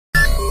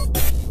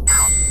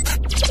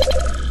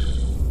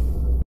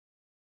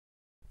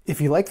If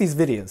you like these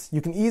videos,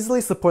 you can easily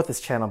support this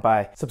channel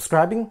by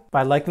subscribing,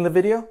 by liking the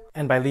video,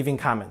 and by leaving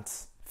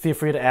comments. Feel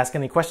free to ask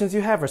any questions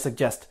you have or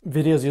suggest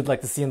videos you'd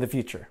like to see in the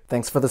future.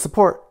 Thanks for the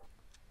support.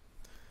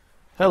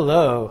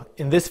 Hello.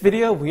 In this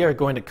video, we are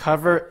going to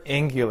cover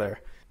Angular.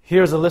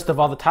 Here's a list of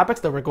all the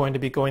topics that we're going to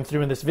be going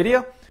through in this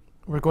video.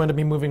 We're going to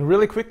be moving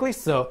really quickly,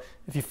 so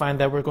if you find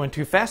that we're going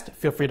too fast,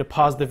 feel free to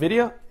pause the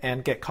video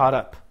and get caught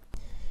up.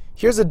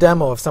 Here's a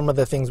demo of some of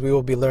the things we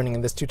will be learning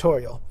in this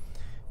tutorial.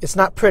 It's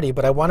not pretty,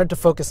 but I wanted to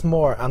focus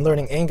more on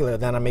learning Angular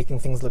than on making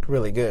things look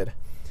really good.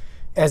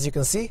 As you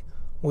can see,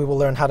 we will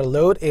learn how to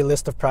load a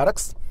list of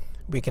products.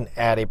 We can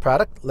add a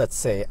product, let's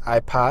say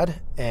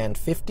iPod and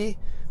 50.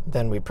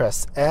 Then we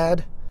press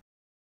add.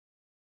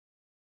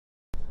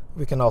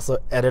 We can also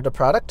edit a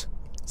product.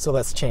 So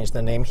let's change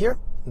the name here,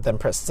 then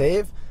press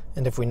save.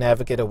 And if we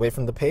navigate away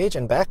from the page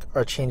and back,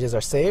 our changes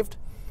are saved.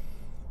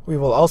 We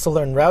will also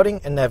learn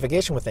routing and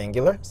navigation with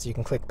Angular, so you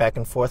can click back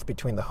and forth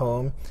between the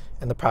home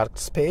and the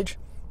products page.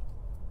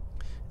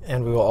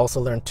 And we will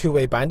also learn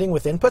two-way binding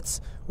with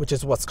inputs, which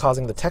is what's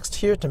causing the text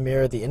here to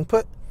mirror the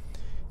input.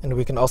 And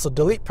we can also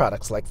delete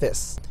products like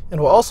this. And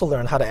we'll also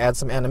learn how to add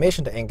some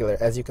animation to Angular,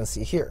 as you can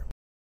see here.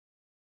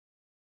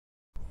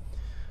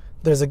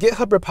 There's a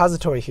GitHub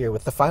repository here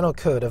with the final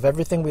code of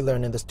everything we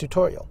learned in this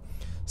tutorial.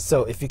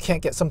 So if you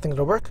can't get something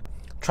to work,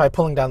 try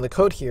pulling down the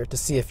code here to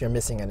see if you're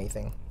missing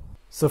anything.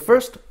 So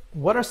first,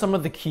 what are some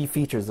of the key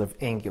features of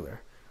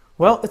Angular?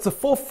 Well, it's a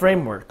full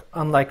framework,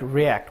 unlike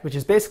React, which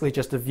is basically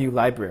just a Vue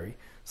library.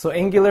 So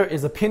Angular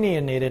is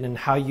opinionated in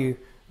how you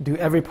do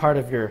every part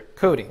of your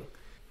coding.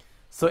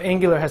 So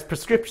Angular has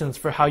prescriptions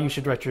for how you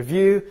should write your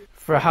Vue,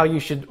 for how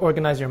you should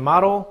organize your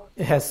model.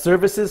 It has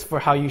services for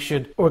how you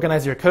should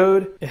organize your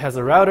code. It has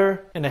a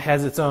router, and it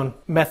has its own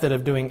method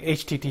of doing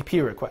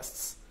HTTP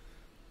requests.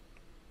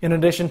 In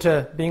addition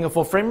to being a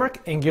full framework,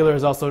 Angular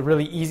is also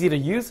really easy to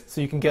use, so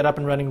you can get up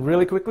and running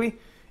really quickly.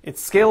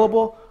 It's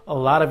scalable. A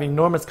lot of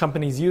enormous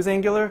companies use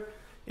Angular.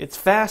 It's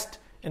fast,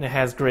 and it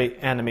has great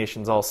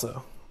animations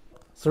also.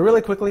 So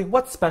really quickly,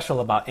 what's special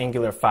about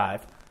Angular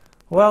 5?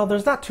 Well,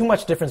 there's not too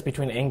much difference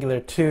between Angular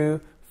 2,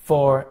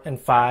 4, and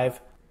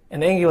 5.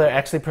 And Angular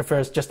actually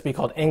prefers just to be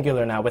called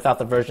Angular now without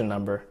the version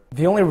number.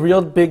 The only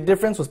real big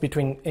difference was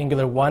between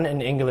Angular 1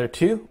 and Angular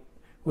 2,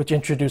 which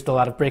introduced a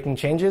lot of breaking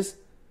changes.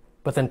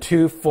 But then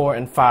 2, 4,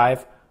 and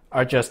 5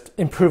 are just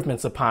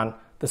improvements upon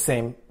the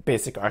same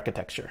basic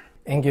architecture.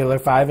 Angular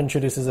 5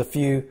 introduces a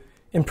few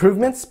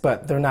improvements,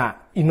 but they're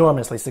not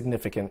enormously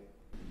significant.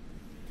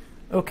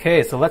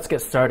 Okay, so let's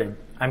get started.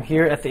 I'm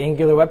here at the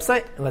Angular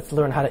website, and let's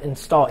learn how to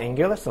install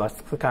Angular. So let's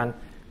click on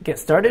Get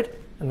Started,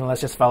 and then let's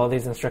just follow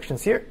these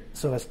instructions here.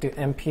 So let's do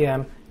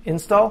npm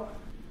install.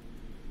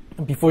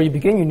 And before you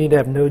begin, you need to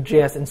have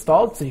Node.js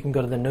installed, so you can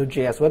go to the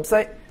Node.js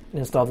website and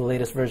install the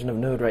latest version of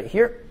Node right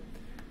here.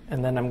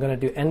 And then I'm going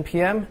to do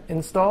npm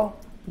install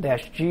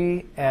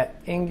 -g at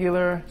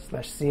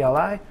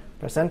angular/cli,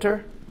 press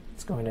enter.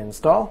 It's going to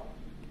install.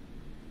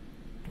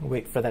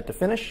 Wait for that to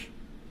finish.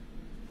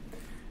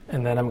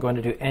 And then I'm going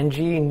to do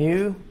ng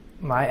new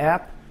my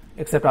app,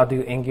 except I'll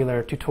do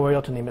Angular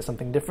tutorial to name it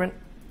something different.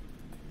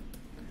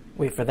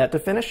 Wait for that to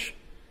finish.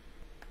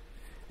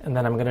 And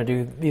then I'm going to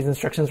do these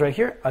instructions right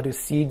here. I'll do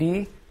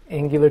cd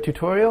Angular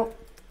tutorial.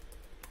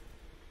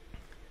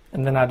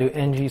 And then I'll do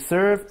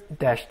ngserve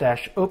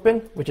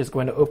 --open, which is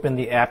going to open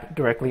the app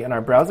directly in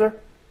our browser.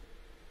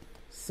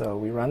 So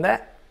we run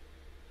that.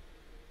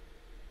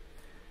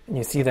 And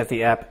you see that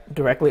the app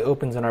directly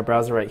opens in our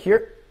browser right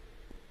here.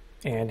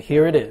 And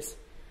here it is.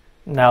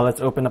 Now let's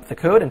open up the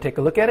code and take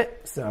a look at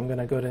it. So I'm going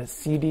to go to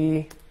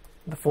cd,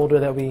 the folder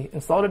that we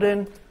installed it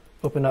in,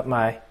 open up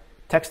my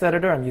text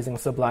editor. I'm using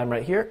Sublime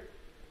right here.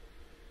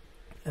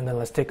 And then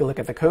let's take a look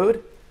at the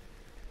code.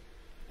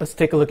 Let's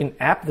take a look in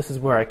app. This is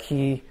where our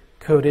key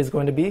code is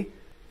going to be.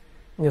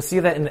 And you'll see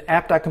that in the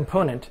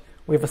app.component,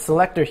 we have a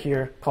selector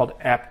here called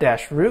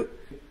app-root.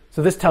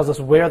 So this tells us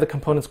where the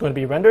component's going to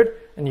be rendered.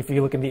 And if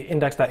you look in the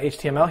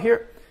index.html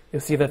here,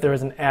 you'll see that there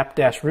is an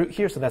app-root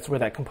here. So that's where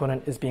that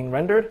component is being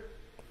rendered.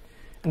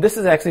 And this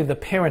is actually the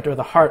parent or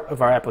the heart of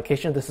our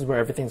application. This is where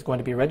everything's going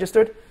to be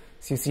registered.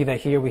 So you see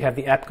that here we have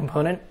the app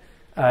component.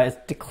 It's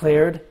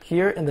declared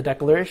here in the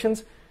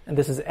declarations. And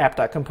this is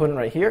app.component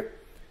right here.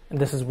 And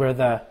this is where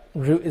the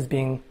root is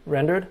being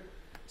rendered.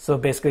 So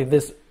basically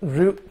this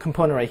root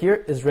component right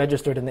here is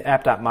registered in the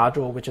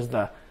app.module, which is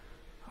the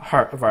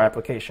heart of our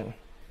application.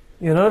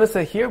 You'll notice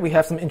that here we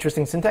have some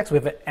interesting syntax. We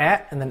have an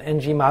 @ and then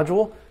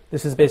ngModule.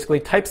 This is basically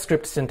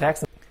TypeScript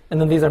syntax.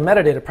 And then these are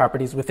metadata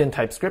properties within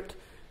TypeScript.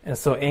 And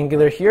so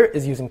Angular here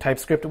is using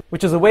TypeScript,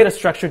 which is a way to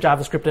structure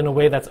JavaScript in a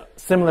way that's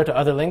similar to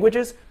other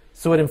languages.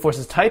 So it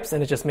enforces types,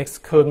 and it just makes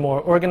code more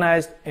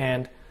organized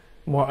and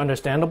more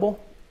understandable.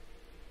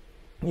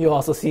 You'll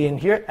also see in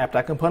here,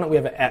 app.component, we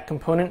have an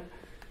 @component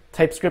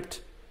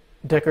TypeScript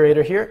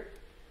decorator here.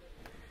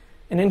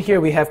 And in here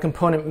we have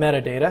component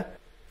metadata.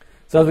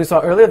 So as we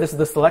saw earlier, this is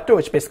the selector,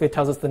 which basically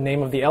tells us the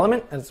name of the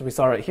element, as we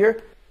saw right here.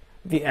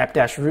 The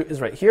app-root is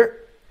right here.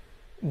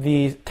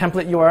 The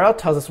template URL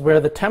tells us where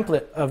the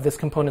template of this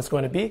component is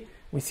going to be.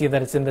 We see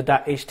that it's in the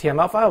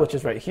 .html file, which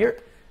is right here.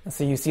 And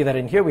so you see that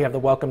in here we have the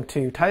welcome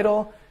to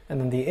title, and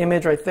then the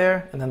image right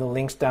there, and then the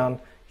links down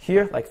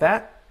here like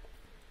that.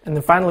 And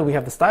then finally we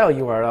have the style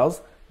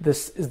URLs.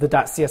 This is the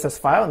 .css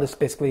file, and this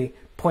basically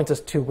points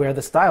us to where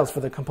the styles for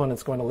the component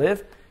is going to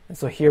live. And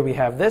so here we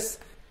have this.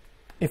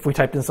 If we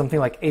typed in something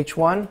like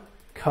h1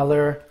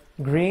 color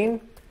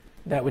green,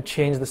 that would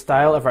change the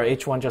style of our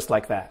h1 just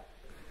like that.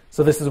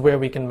 So this is where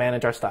we can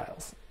manage our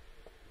styles.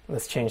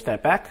 Let's change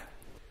that back.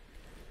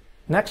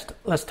 Next,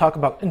 let's talk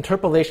about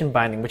interpolation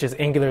binding, which is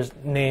Angular's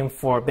name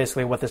for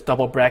basically what this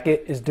double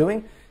bracket is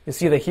doing. You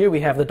see that here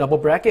we have the double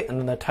bracket and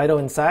then the title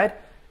inside,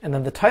 and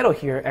then the title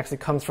here actually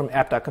comes from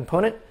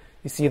app.component.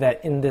 You see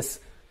that in this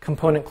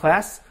component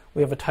class,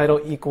 we have a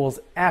title equals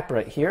app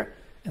right here.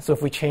 And so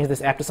if we change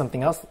this app to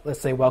something else, let's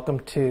say welcome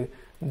to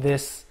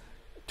this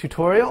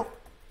tutorial,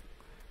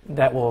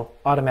 that will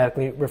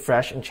automatically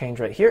refresh and change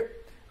right here.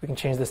 We can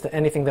change this to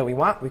anything that we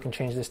want. We can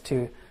change this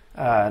to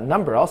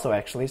number also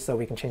actually, so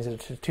we can change it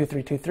to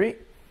 2323,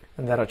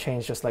 and that'll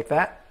change just like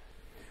that.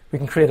 We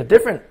can create a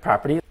different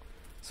property.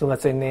 So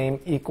let's say name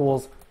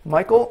equals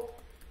Michael,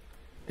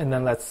 and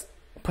then let's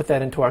put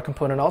that into our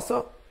component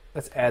also.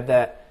 Let's add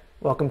that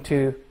welcome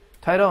to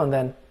title, and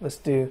then let's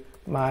do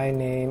my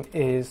name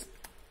is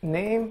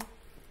name.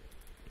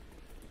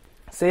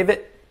 Save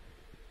it,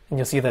 and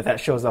you'll see that that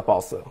shows up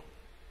also.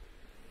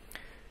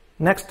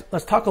 Next,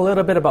 let's talk a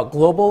little bit about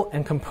global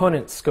and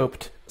component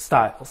scoped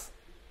styles.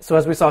 So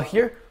as we saw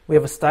here, we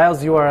have a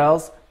styles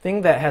URLs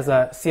thing that has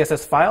a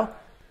CSS file.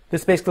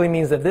 This basically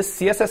means that this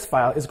CSS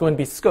file is going to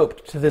be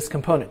scoped to this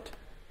component.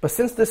 But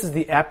since this is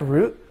the app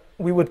root,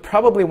 we would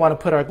probably want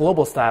to put our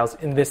global styles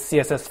in this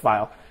CSS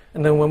file.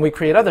 And then when we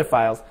create other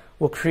files,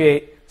 we'll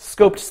create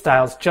scoped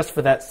styles just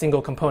for that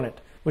single component,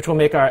 which will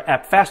make our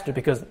app faster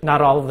because not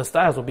all of the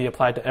styles will be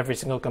applied to every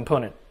single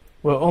component.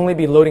 We'll only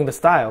be loading the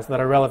styles that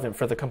are relevant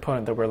for the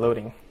component that we're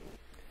loading.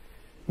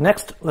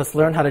 Next, let's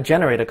learn how to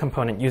generate a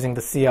component using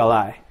the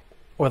CLI,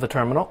 or the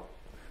terminal.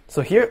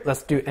 So here,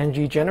 let's do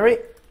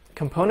ngGenerate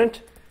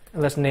component,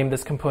 and let's name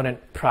this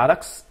component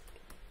products.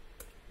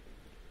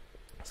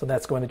 So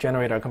that's going to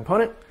generate our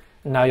component.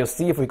 And now you'll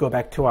see if we go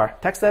back to our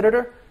text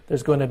editor,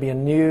 there's going to be a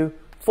new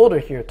folder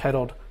here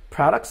titled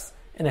products,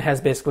 and it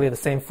has basically the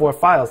same 4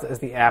 files as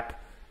the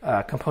app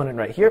component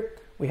right here.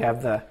 We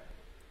have the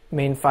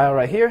main file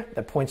right here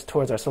that points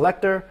towards our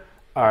selector,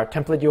 our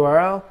template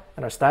URL,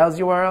 and our styles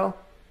URL.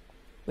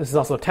 This is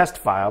also a test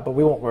file, but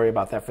we won't worry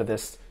about that for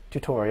this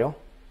tutorial.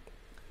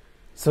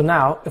 So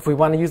now, if we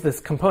want to use this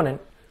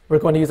component, we're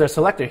going to use our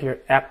selector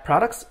here, app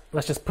products.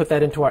 Let's just put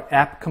that into our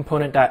app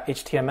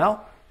component.html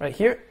right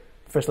here.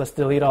 First, let's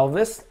delete all of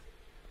this.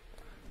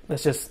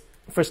 Let's just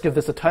first give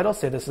this a title,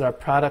 say this is our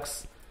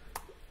products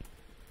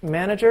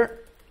manager.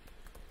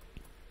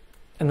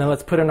 And then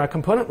let's put in our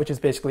component, which is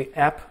basically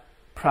app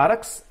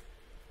products,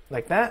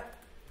 like that.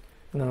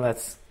 And then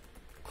let's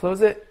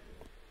close it.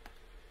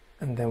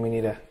 And then we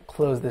need to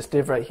close this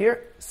div right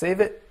here, save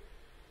it.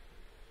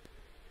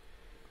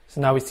 So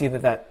now we see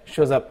that that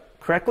shows up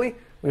correctly.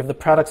 We have the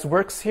products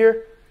works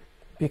here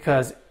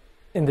because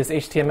in this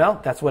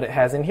HTML, that's what it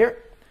has in here.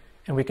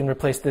 And we can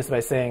replace this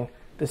by saying,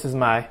 this is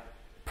my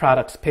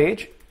products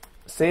page,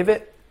 save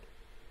it,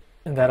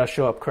 and that'll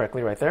show up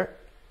correctly right there.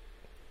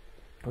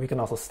 We can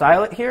also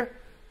style it here,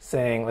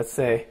 saying, let's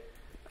say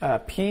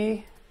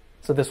P,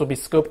 so this will be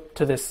scoped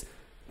to this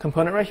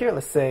component right here.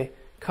 Let's say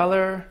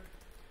color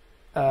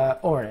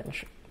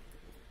orange,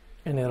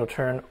 and it'll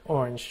turn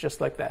orange just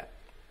like that.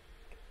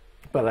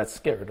 But let's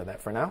get rid of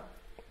that for now.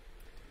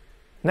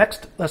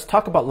 Next, let's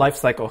talk about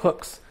lifecycle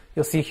hooks.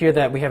 You'll see here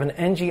that we have an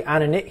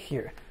ngOnInit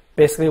here.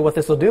 Basically what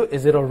this will do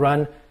is it'll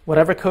run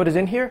whatever code is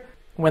in here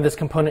when this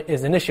component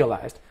is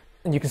initialized.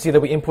 And you can see that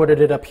we imported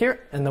it up here,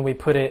 and then we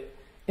put it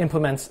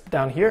implements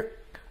down here.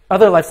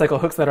 Other lifecycle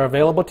hooks that are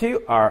available to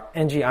you are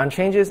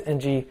ngOnChanges,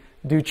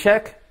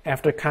 ngDoCheck,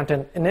 after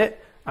content init,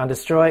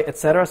 onDestroy,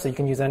 etc. So you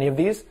can use any of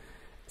these.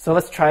 So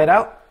let's try it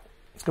out.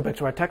 Let's go back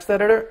to our text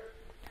editor.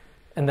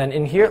 And then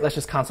in here, let's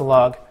just console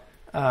log.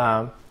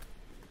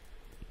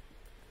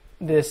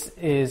 This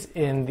is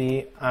in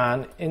the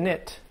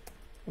onInit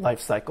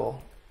lifecycle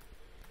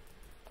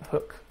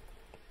hook.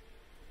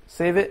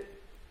 Save it.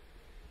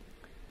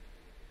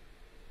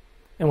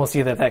 And we'll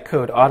see that that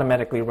code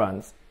automatically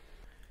runs.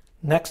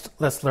 Next,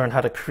 let's learn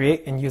how to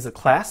create and use a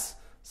class.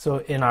 So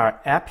in our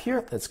app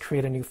here, let's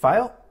create a new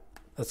file.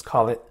 Let's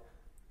call it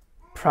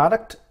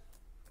product.ts.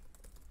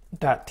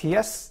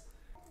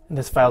 And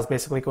this file is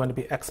basically going to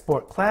be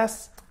export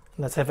class.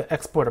 And let's have it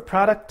export a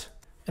product.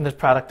 And this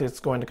product is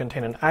going to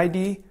contain an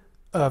ID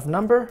of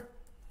number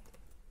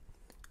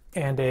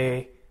and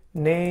a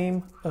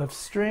name of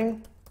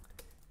string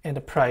and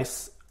a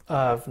price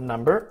of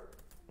number.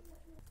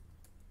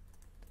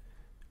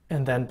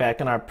 And then back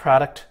in our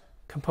product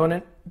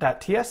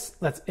component.ts,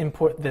 let's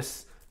import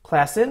this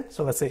class in.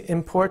 So let's say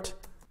import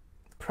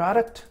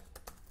product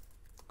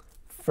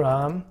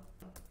from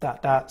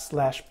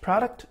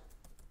 /product,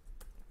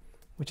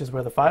 which is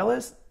where the file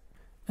is.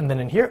 And then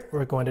in here,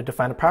 we're going to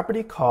define a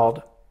property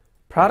called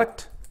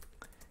product,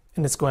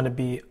 and it's going to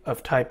be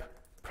of type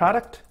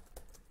product,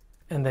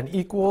 and then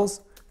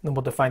equals Then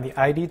we'll define the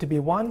ID to be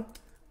 1,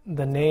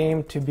 the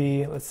name to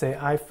be, let's say,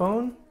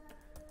 iPhone,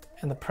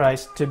 and the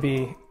price to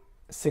be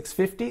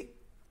 $6.50.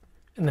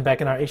 And then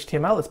back in our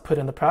HTML, let's put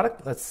in the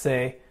product. Let's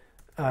say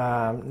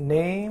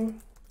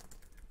name,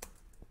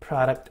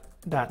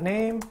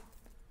 product.name,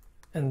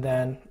 and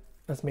then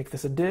let's make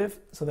this a div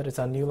so that it's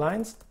on new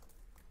lines.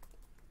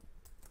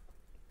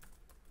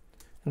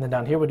 And then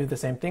down here, we'll do the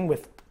same thing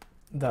with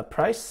the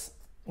price.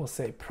 We'll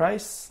say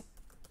price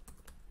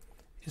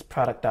is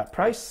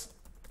product.price.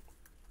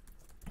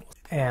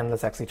 And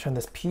let's actually turn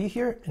this P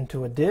here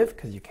into a div,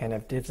 because you can't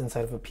have divs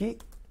inside of a P.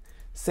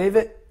 Save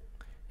it.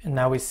 And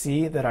now we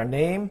see that our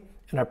name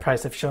and our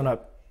price have shown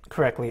up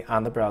correctly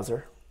on the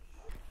browser.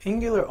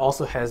 Angular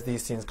also has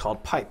these things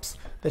called pipes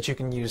that you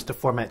can use to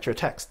format your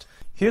text.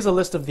 Here's a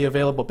list of the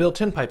available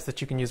built-in pipes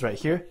that you can use right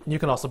here. You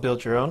can also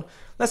build your own.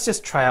 Let's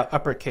just try out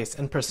uppercase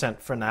and %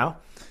 for now.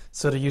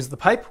 So to use the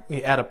pipe,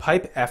 we add a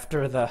pipe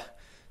after the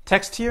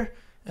text here,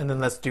 and then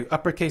let's do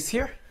uppercase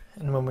here.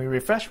 And when we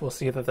refresh, we'll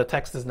see that the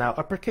text is now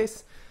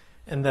uppercase.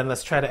 And then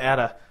let's try to add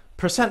a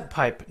 %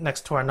 pipe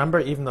next to our number,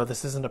 even though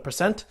this isn't a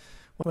 %.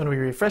 When we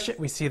refresh it,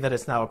 we see that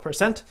it's now a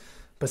 %.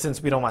 But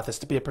since we don't want this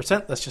to be a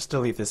 %, let's just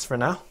delete this for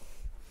now.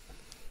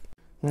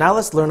 Now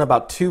let's learn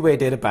about two-way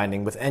data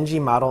binding with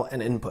ngModule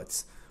and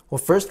inputs. We'll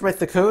first write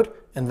the code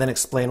and then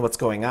explain what's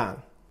going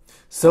on.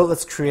 So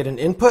let's create an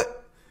input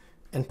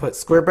and put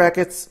square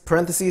brackets,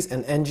 parentheses,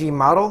 and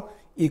ngModule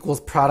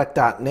equals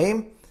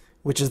product.name,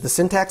 which is the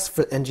syntax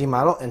for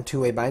ngModule and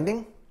two-way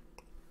binding.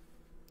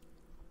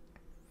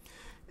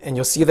 And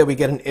you'll see that we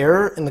get an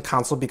error in the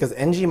console because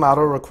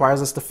ngModule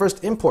requires us to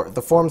first import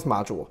the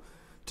FormsModule.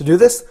 To do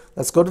this,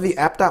 let's go to the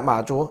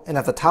app.module, and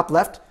at the top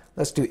left,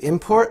 let's do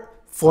import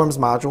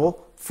FormsModule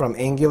from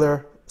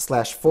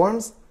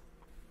Angular/Forms.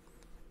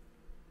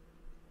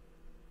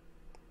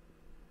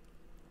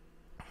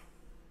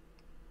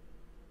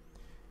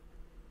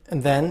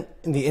 And then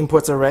in the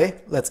imports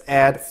array, let's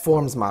add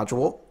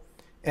FormsModule.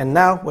 And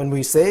now when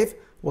we save,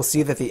 we'll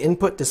see that the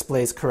input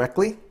displays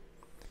correctly.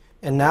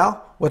 And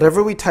now,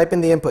 whatever we type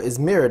in the input is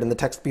mirrored in the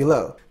text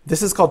below.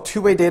 This is called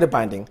two-way data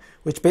binding,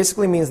 which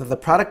basically means that the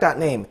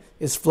product.name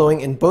is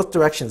flowing in both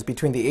directions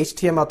between the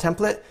HTML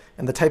template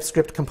and the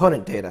TypeScript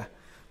component data.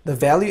 The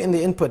value in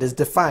the input is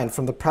defined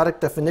from the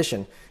product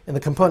definition in the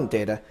component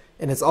data,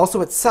 and it's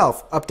also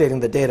itself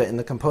updating the data in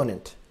the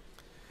component.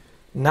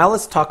 Now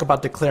let's talk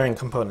about declaring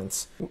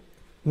components.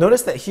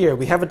 Notice that here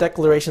we have a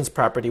declarations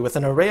property with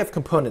an array of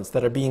components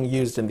that are being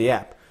used in the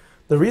app.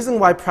 The reason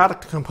why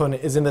product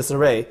component is in this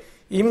array,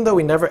 even though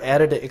we never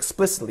added it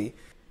explicitly,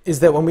 is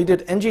that when we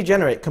did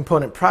ngGenerate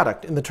component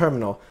product in the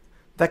terminal,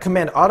 that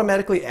command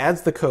automatically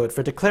adds the code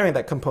for declaring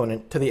that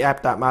component to the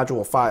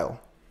app.module file.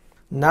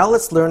 Now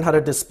let's learn how to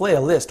display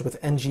a list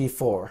with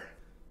ngFor.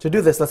 To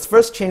do this, let's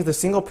first change the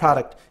single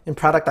product in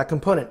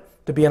product.component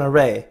to be an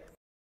array.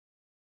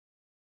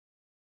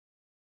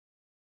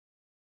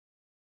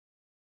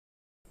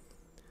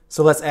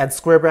 So let's add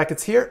square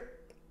brackets here,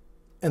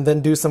 and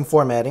then do some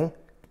formatting.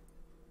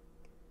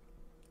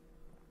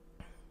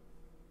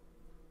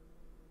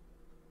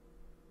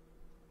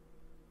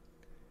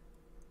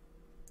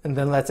 And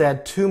then let's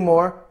add two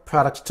more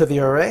products to the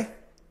array.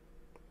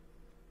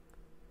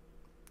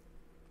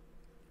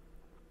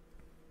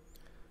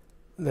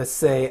 Let's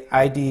say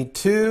ID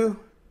 2,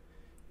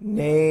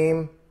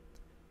 name,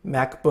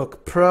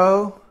 MacBook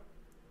Pro,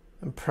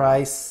 and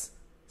price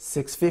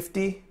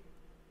 $650.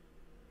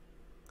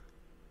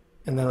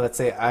 And then let's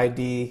say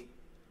ID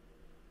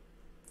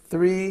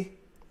 3,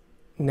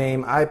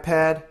 name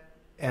iPad,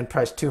 and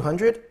price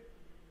 $200.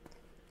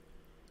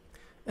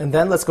 And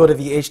then let's go to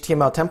the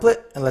HTML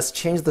template and let's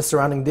change the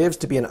surrounding divs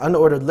to be an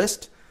unordered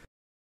list.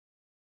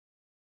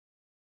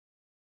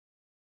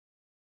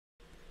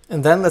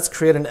 And then let's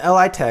create an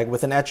li tag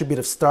with an attribute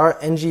of star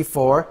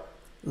ngFor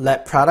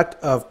let product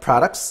of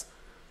products.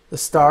 The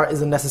star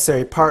is a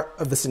necessary part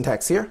of the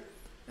syntax here.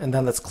 And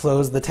then let's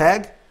close the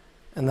tag.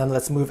 And then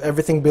let's move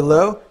everything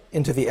below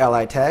into the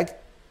li tag.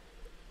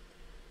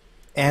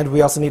 And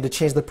we also need to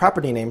change the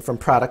property name from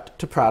product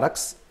to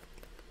products.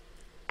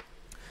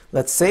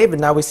 Let's save, and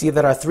now we see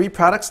that our three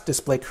products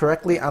display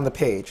correctly on the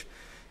page.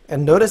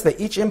 And notice that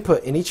each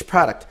input in each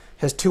product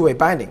has two-way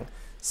binding.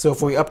 So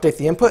if we update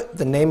the input,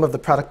 the name of the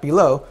product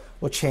below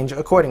will change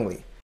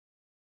accordingly.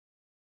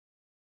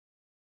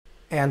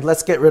 And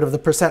let's get rid of the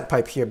 %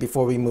 pipe here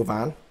before we move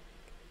on.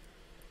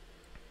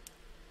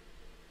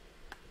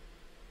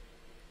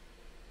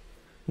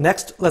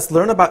 Next, let's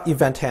learn about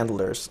event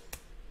handlers.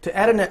 To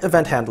add an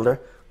event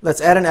handler,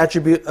 let's add an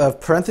attribute of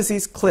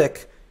parentheses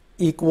click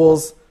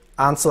equals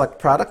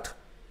onSelectProduct.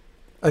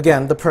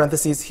 Again, the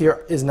parentheses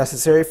here is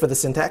necessary for the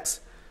syntax.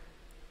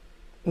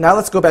 Now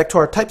let's go back to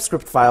our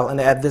TypeScript file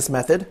and add this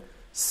method.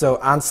 So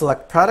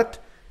onSelectProduct,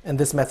 and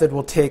this method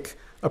will take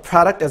a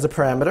product as a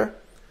parameter.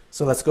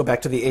 So let's go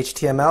back to the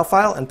HTML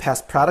file and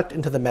pass product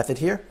into the method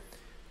here.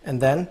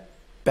 And then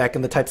back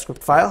in the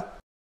TypeScript file,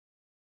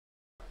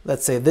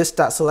 let's say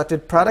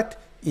this.selectedProduct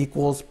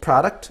equals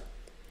product.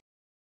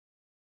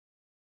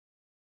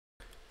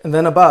 And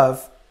then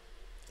above,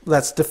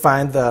 let's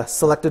define the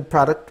selected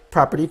product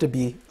property to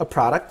be a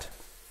product.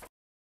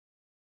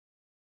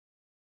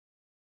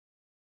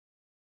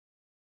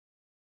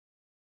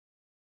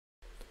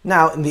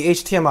 Now, in the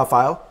HTML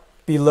file,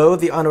 below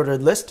the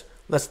unordered list,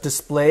 let's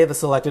display the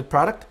selected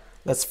product.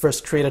 Let's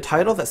first create a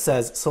title that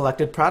says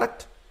selected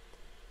product.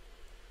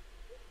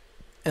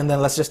 And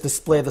then let's just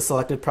display the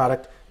selected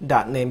product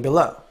 .name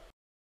below.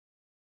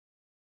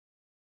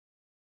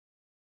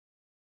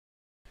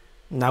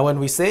 Now when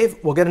we save,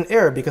 we'll get an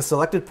error because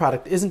selected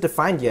product isn't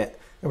defined yet,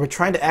 and we're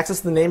trying to access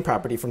the name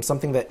property from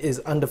something that is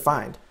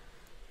undefined.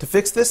 To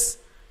fix this,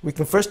 we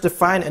can first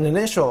define an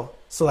initial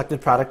selected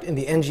product in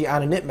the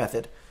ngOnInit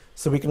method.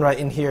 So we can write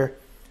in here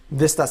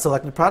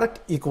this.selectedProduct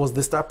equals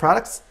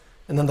this.products,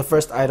 and then the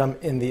first item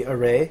in the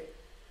array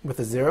with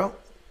a 0.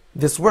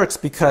 This works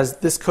because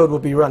this code will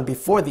be run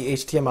before the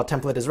HTML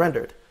template is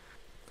rendered.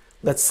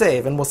 Let's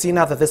save, and we'll see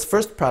now that this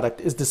first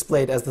product is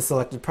displayed as the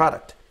selected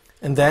product.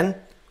 And then,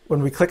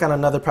 when we click on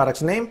another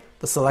product's name,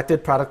 the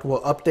selected product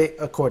will update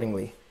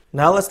accordingly.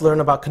 Now let's learn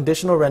about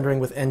conditional rendering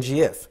with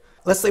ngIf.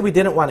 Let's say we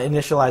didn't want to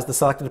initialize the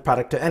selected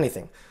product to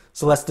anything.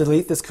 So let's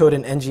delete this code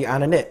in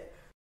ngOnInit.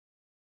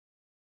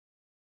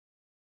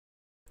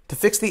 To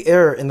fix the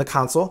error in the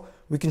console,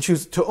 we can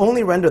choose to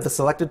only render the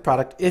selected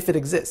product if it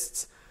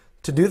exists.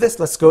 To do this,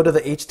 let's go to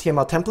the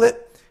HTML template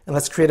and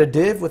let's create a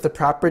div with the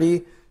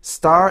property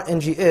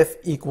 *ngIf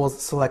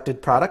equals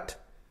selected product.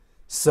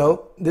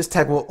 So this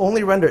tag will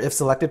only render if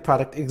selected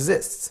product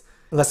exists.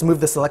 And let's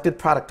move the selected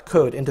product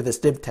code into this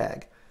div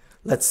tag.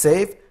 Let's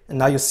save, and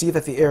now you'll see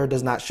that the error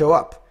does not show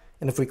up.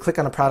 And if we click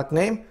on a product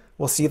name,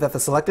 we'll see that the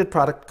selected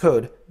product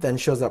code then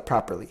shows up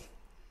properly.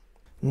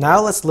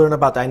 Now let's learn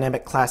about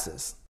dynamic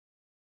classes.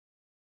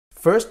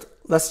 First,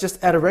 let's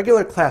just add a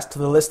regular class to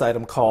the list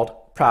item called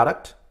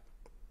product.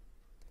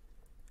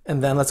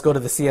 And then let's go to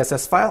the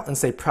CSS file and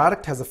say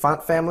product has a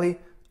font family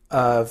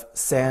of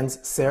sans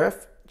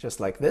serif, just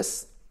like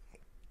this.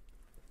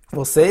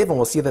 We'll save and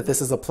we'll see that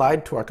this is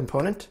applied to our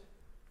component,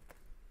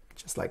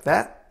 just like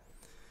that.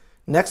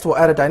 Next, we'll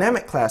add a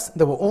dynamic class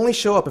that will only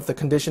show up if the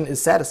condition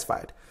is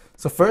satisfied.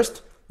 So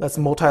first, let's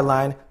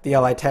multi-line the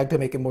li tag to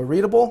make it more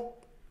readable.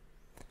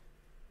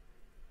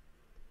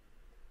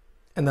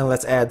 And then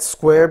let's add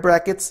square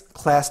brackets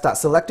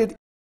class.selected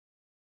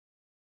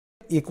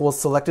equals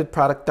selected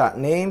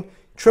product.name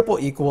triple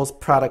equals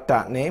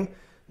product.name.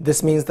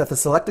 This means that the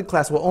selected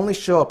class will only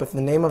show up if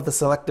the name of the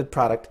selected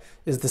product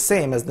is the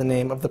same as the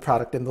name of the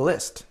product in the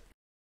list.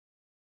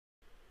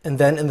 And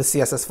then in the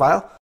CSS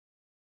file,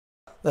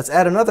 let's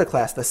add another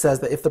class that says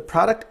that if the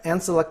product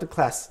and selected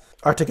class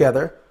are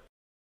together,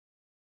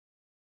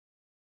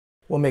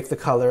 we'll make the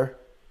color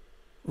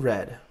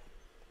red.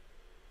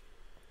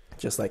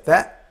 Just like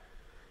that.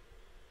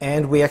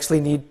 And we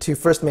actually need to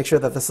first make sure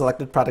that the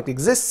selected product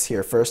exists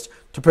here first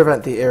to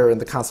prevent the error in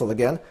the console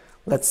again.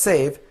 Let's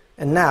save.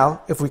 And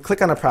now, if we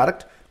click on a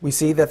product, we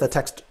see that the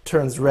text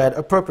turns red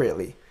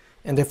appropriately.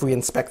 And if we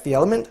inspect the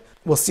element,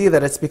 we'll see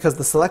that it's because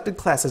the selected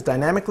class has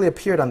dynamically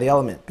appeared on the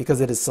element because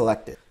it is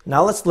selected.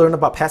 Now let's learn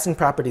about passing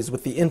properties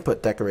with the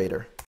input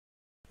decorator.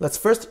 Let's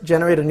first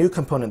generate a new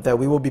component that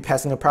we will be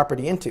passing a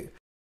property into.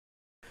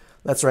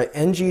 Let's write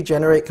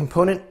ngGenerate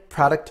component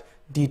product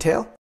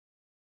detail.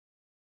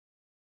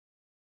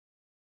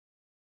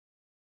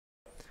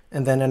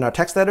 And then in our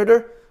text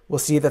editor, we'll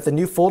see that the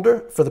new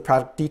folder for the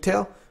product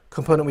detail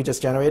component we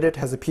just generated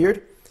has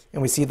appeared,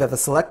 and we see that the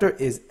selector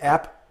is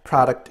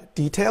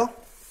AppRoutingModule.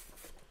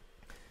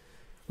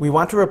 We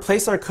want to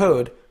replace our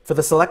code for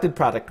the selected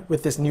product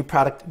with this new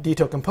product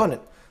detail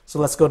component. So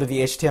let's go to the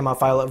HTML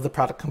file of the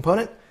product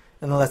component,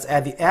 and then let's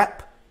add the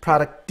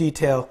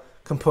AppRoutingDetail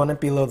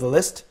component below the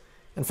list.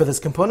 And for this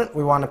component,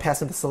 we want to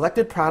pass in the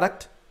selected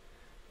product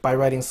by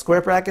writing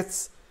square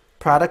brackets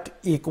product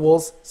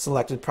equals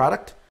selected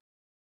product.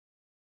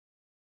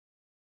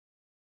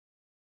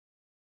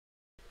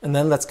 And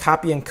then let's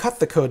copy and cut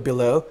the code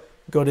below,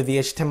 go to the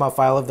HTML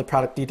file of the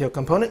product detail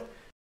component.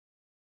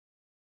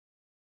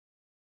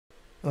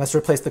 And let's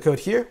replace the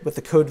code here with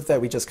the code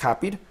that we just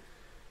copied.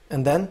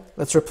 And then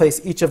let's replace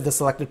each of the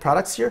selected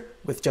products here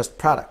with just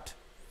product.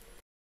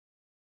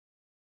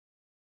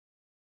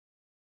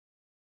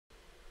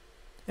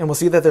 And we'll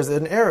see that there's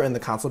an error in the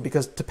console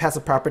because to pass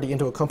a property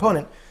into a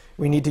component,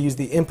 we need to use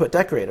the input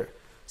decorator.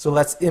 So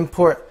let's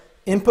import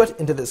input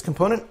into this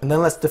component, and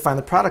then let's define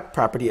the product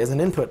property as an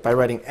input by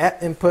writing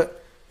 @input,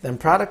 then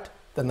product,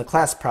 then the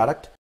class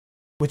product,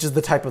 which is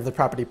the type of the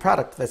property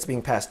product that's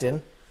being passed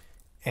in.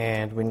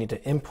 And we need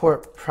to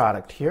import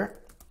product here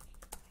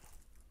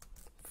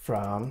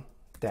from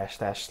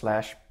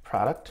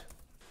 //product.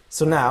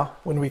 So now,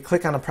 when we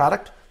click on a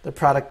product, the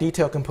product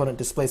detail component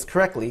displays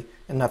correctly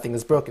and nothing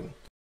is broken.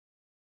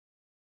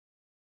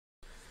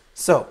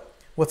 So,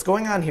 what's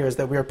going on here is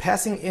that we are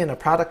passing in a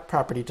product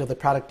property to the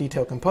product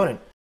detail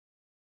component.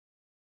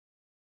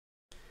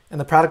 And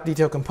the product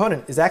detail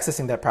component is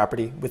accessing that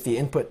property with the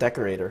input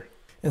decorator.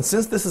 And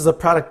since this is a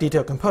product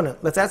detail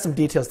component, let's add some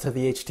details to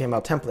the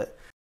HTML template.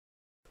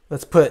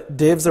 Let's put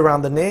divs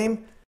around the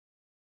name,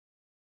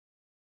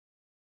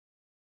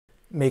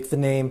 make the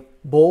name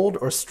bold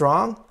or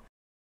strong,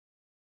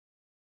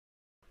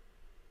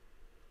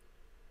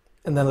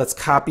 And then let's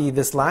copy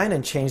this line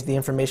and change the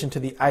information to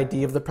the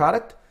ID of the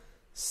product.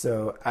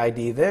 So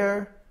ID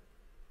there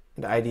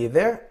and ID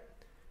there.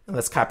 And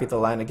let's copy the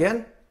line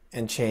again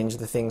and change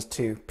the things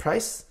to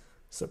price.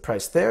 So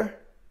price there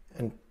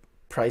and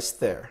price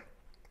there.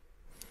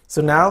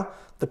 So now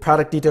the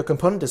product detail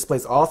component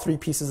displays all three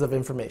pieces of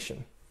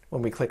information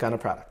when we click on a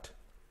product.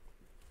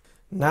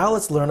 Now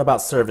let's learn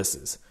about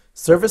services.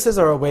 Services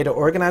are a way to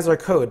organize our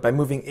code by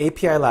moving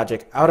API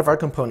logic out of our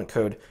component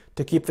code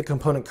to keep the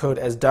component code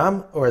as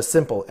dumb or as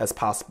simple as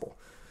possible.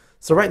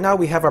 So right now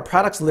we have our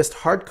products list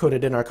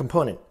hard-coded in our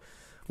component.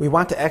 We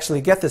want to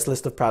actually get this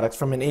list of products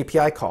from an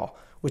API call,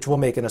 which we'll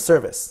make in a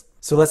service.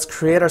 So let's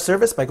create our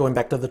service by going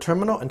back to the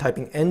terminal and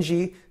typing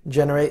ng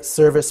generate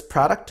service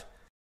product.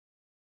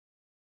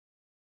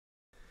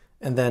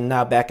 And then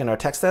now back in our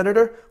text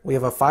editor, we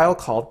have a file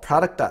called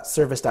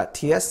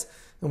product.service.ts,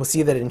 and we'll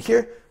see that in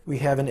here we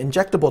have an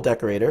injectable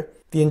decorator.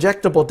 The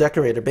injectable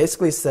decorator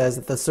basically says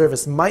that the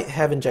service might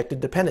have injected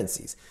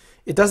dependencies.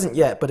 It doesn't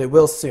yet, but it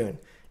will soon.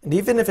 And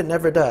even if it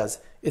never does,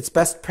 it's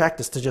best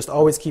practice to just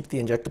always keep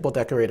the injectable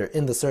decorator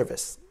in the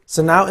service.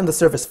 So now in the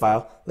service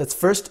file, let's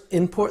first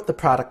import the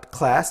product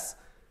class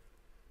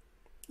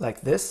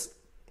like this.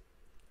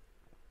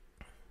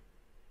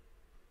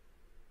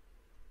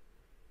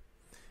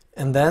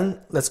 And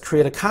then let's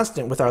create a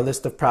constant with our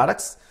list of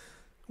products.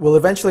 We'll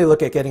eventually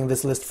look at getting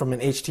this list from an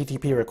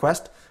HTTP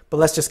request, but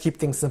let's just keep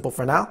things simple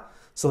for now.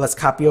 So let's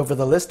copy over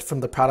the list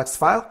from the products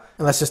file,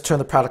 and let's just turn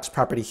the products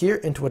property here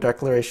into a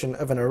declaration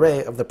of an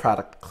array of the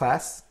product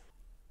class.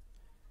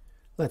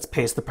 Let's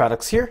paste the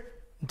products here,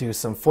 do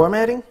some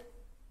formatting,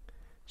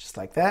 just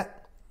like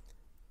that.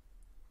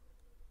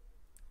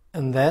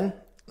 And then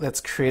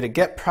let's create a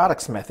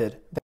getProducts method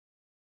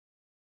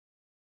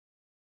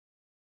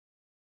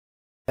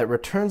that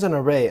returns an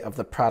array of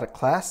the product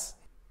class,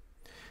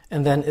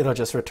 and then it'll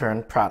just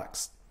return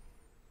products.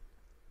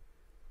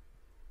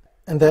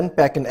 And then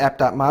back in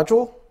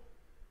app.module,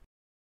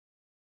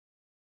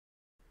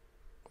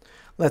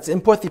 let's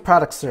import the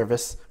product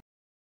service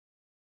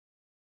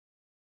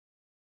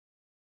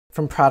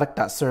from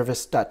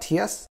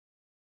product.service.ts.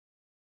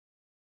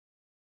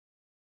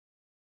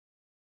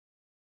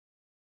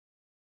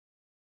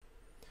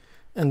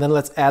 And then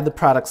let's add the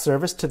product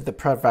service to the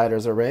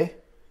providers array.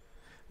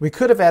 We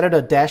could have added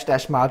a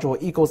 -- module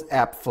equals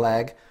app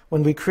flag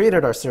when we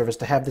created our service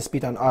to have this be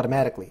done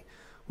automatically.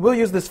 We'll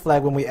use this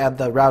flag when we add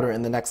the router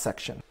in the next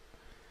section.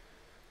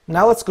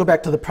 Now let's go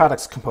back to the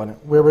products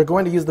component where we're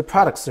going to use the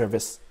product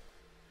service.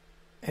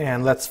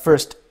 And let's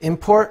first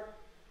import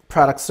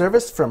product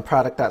service from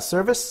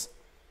product.service.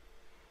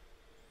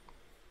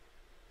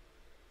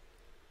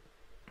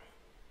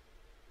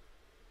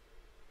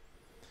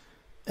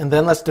 And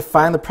then let's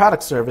define the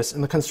product service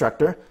in the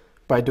constructor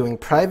by doing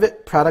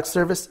private product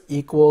service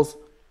equals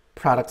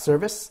product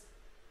service.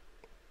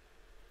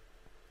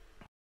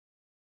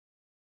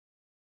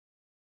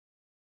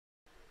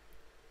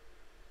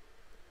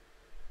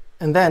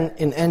 And then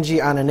in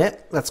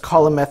ngOnInit, let's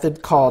call a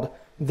method called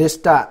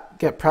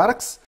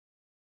this.getProducts.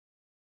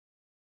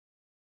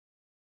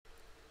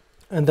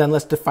 And then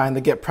let's define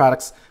the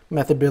getProducts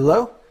method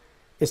below.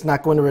 It's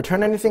not going to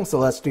return anything, so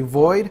let's do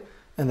void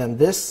and then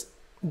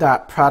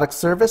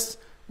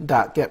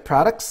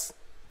this.productService.getProducts.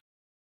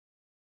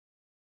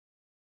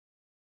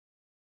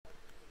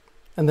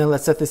 And then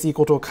let's set this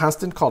equal to a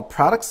constant called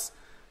products.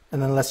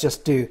 And then let's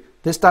just do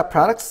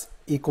this.products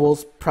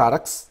equals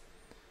products.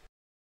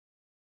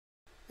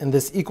 And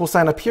this equal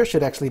sign up here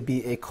should actually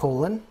be a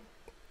colon.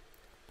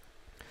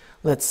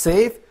 Let's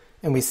save,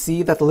 and we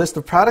see that the list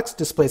of products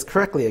displays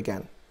correctly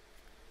again.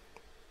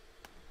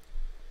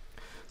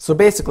 So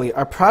basically,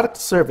 our product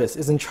service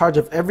is in charge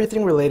of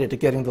everything related to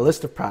getting the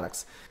list of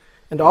products.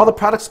 And all the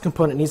products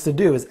component needs to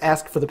do is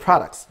ask for the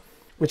products,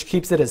 which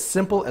keeps it as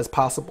simple as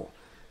possible.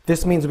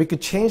 This means we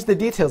could change the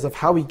details of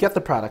how we get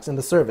the products in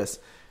the service,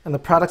 and the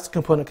products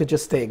component could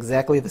just stay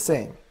exactly the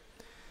same.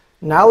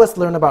 Now let's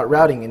learn about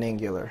routing in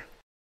Angular.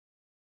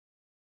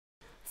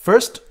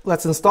 First,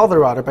 let's install the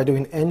router by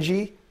doing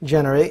ng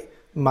generate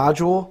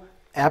module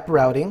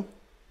AppRouting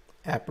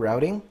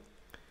 --flat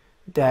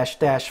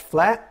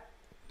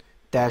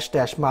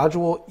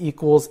 --module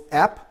equals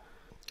app.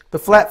 The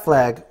flat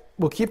flag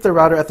will keep the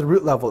router at the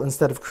root level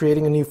instead of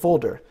creating a new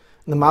folder.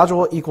 And the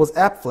module equals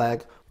app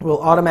flag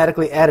will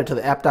automatically add it to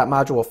the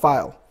app.module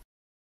file.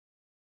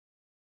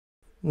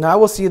 Now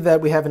we'll see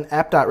that we have an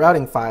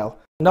app.routing file,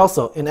 and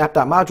also in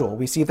app.module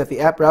we see that the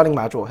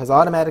AppRoutingModule has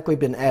automatically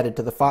been added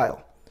to the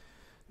file.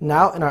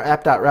 Now in our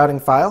app.routing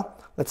file,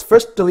 let's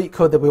first delete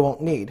code that we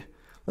won't need.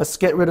 Let's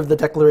get rid of the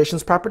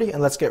declarations property,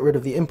 and let's get rid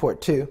of the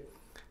import too.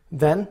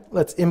 Then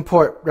let's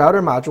import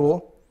router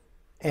module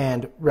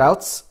and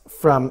routes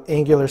from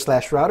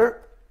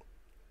Angular/router.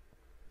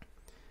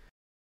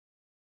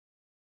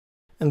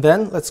 And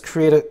then let's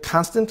create a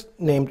constant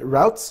named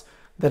routes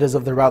that is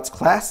of the routes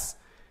class,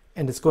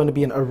 and it's going to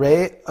be an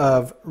array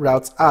of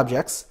routes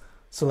objects.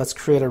 So let's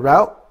create a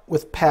route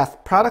with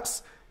path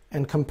products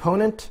and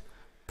component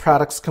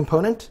products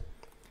component,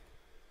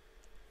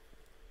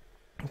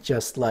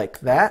 just like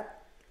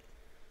that.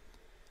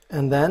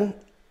 And then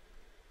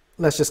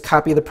let's just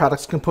copy the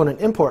products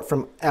component import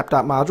from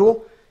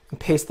app.module and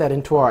paste that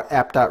into our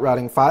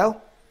app.routing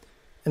file.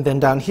 And then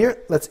down here,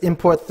 let's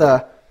import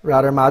the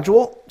router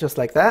module just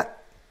like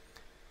that.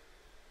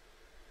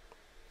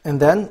 And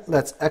then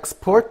let's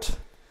export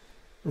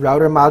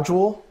router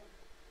module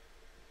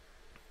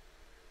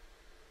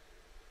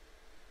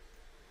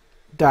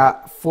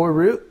 .for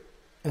route,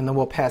 and then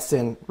we'll pass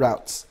in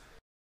routes.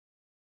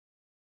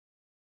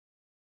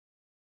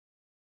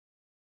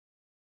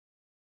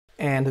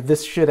 And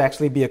this should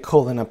actually be a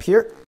colon up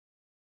here.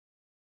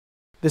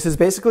 This is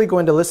basically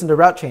going to listen to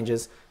route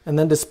changes and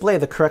then display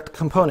the correct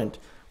component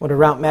when a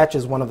route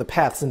matches one of the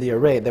paths in the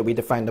array that we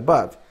defined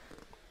above.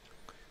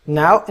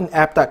 Now in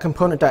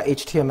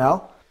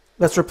app.component.html,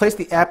 let's replace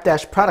the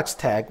app-products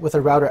tag with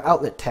a router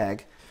outlet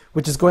tag,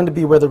 which is going to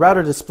be where the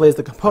router displays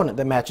the component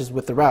that matches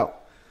with the route.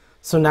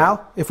 So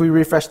now, if we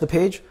refresh the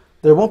page,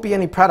 there won't be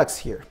any products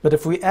here. But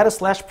if we add a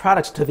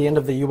 /products to the end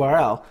of the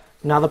URL,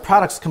 now the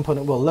products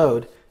component will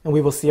load and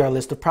we will see our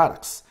list of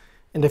products.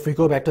 And if we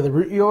go back to the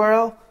root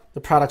URL,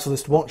 the products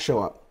list won't show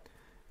up.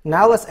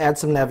 Now let's add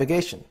some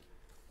navigation.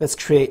 Let's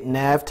create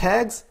nav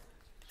tags,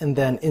 and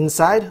then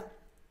inside,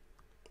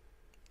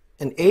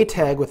 an A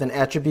tag with an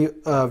attribute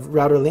of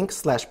router link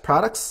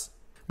 /products,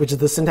 which is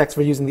the syntax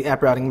for using the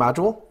app routing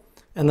module.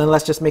 And then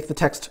let's just make the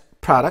text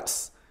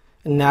products.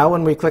 And now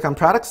when we click on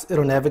products,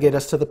 it'll navigate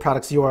us to the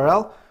products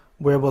URL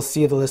where we'll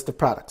see the list of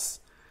products.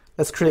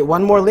 Let's create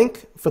one more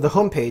link for the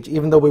home page,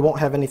 even though we won't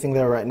have anything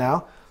there right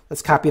now.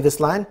 Let's copy this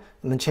line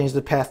and then change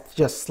the path to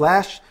just /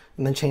 and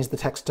then change the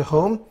text to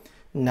home.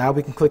 Now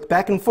we can click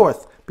back and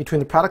forth between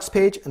the products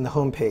page and the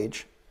home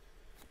page.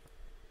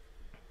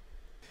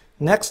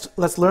 Next,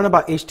 let's learn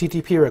about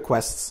HTTP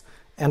requests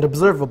and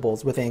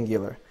observables with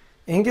Angular.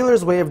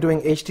 Angular's way of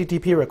doing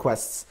HTTP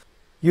requests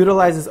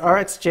utilizes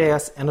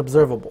RxJS and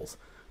observables.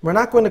 We're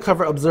not going to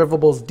cover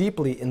observables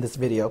deeply in this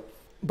video,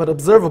 but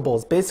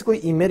observables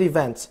basically emit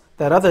events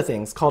that other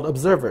things, called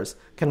observers,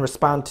 can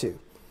respond to.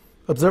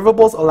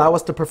 Observables allow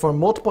us to perform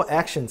multiple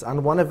actions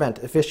on one event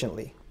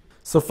efficiently.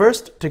 So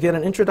first, to get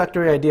an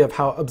introductory idea of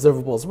how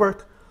observables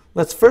work,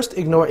 let's first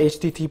ignore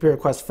HTTP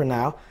requests for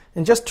now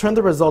and just turn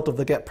the result of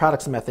the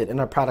getProducts method in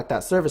our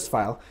product.service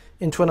file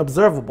into an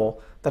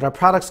observable that our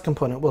products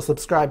component will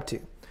subscribe to.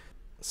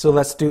 So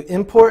let's do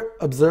import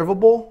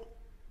observable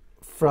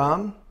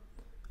from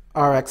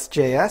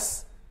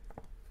RxJS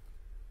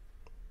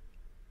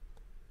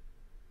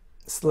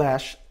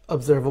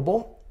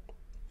 /observable,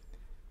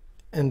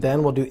 and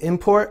then we'll do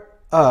import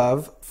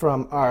of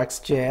from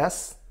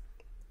RxJS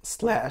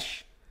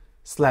 /observable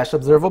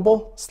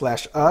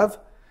 /of,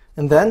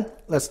 and then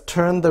let's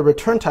turn the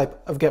return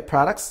type of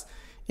getProducts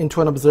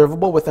into an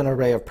observable with an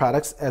array of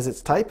products as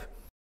its type,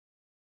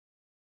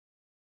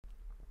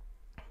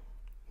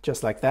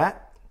 just like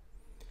that.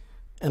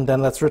 And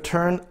then let's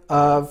return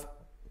of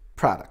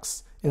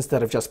products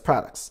instead of just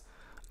products.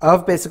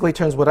 Of basically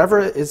turns whatever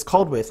it is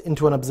called with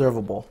into an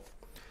observable.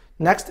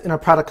 Next, in our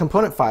product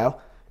component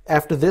file,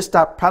 after this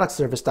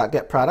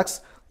 .productService.getProducts,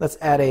 let's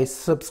add a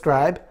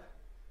subscribe,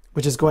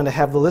 which is going to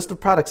have the list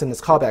of products in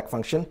this callback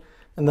function.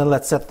 And then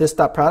let's set this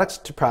 .products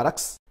to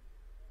products.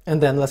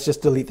 And then let's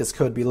just delete this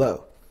code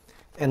below.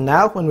 And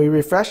now when we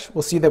refresh,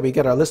 we'll see that we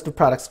get our list of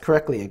products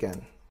correctly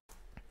again.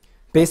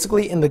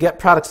 Basically, in the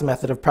getProducts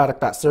method of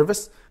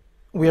product.service,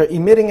 we are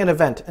emitting an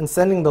event and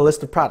sending the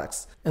list of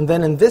products. And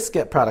then in this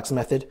getProducts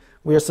method,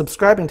 we are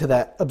subscribing to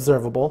that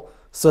observable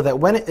so that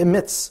when it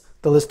emits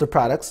the list of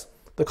products,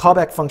 the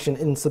callback function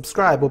in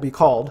subscribe will be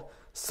called,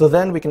 so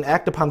then we can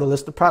act upon the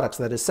list of products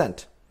that is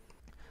sent.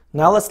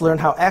 Now let's learn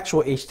how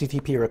actual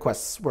HTTP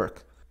requests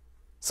work.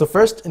 So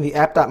first, in the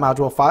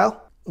app.module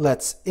file,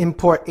 let's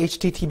import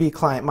HTTP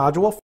client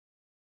module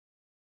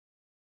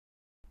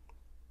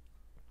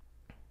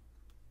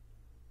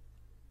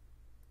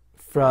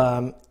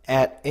from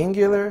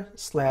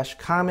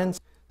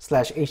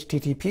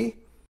 @angular/commons/http.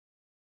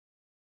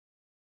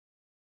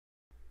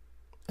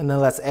 And then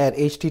let's add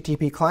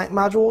HTTP client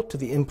module to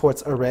the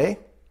imports array,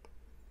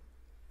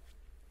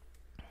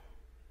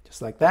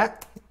 just like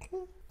that.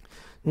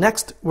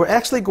 Next, we're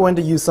actually going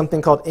to use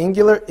something called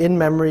Angular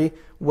in-memory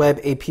web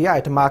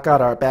API to mock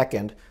out our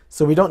backend,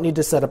 so we don't need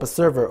to set up a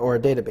server or a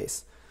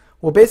database.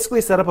 We'll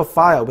basically set up a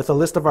file with a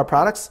list of our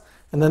products,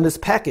 and then this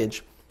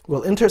package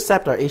will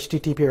intercept our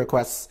HTTP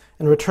requests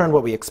and return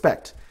what we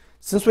expect.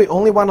 Since we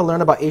only want to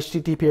learn about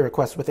HTTP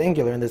requests with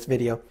Angular in this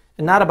video,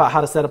 and not about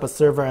how to set up a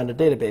server and a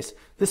database,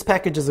 this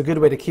package is a good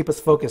way to keep us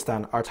focused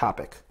on our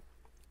topic.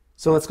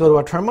 So let's go to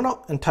our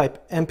terminal and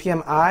type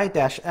npm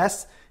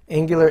i-s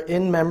Angular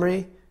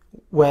in-memory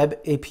web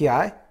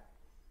API.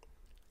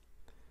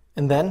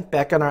 And then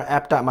back on our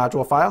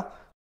app.module file,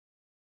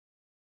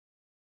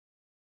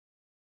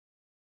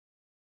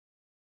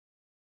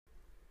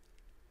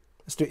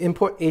 let's do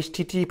import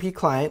HTTP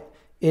client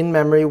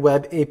in-memory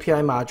web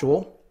API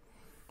module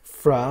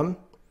from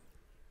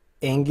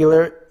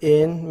Angular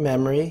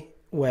in-memory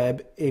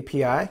web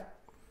API,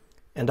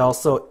 and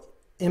also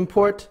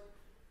import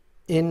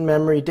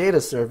in-memory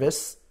data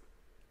service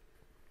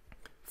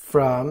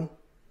from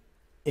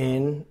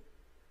in-memory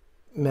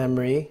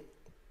in-memory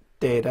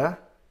data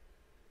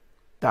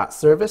dot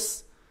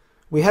service.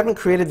 We haven't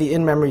created the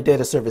in-memory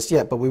data service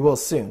yet, but we will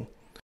soon.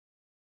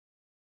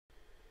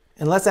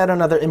 And let's add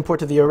another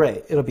import to the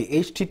array. It'll be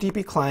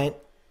HTTP client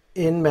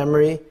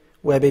in-memory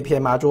web API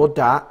module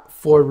dot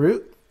for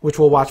root, which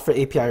will watch for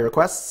API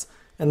requests,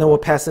 and then we'll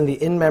pass in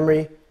the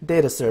in-memory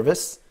data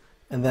service,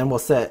 and then we'll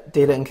set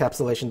data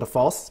encapsulation to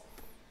false.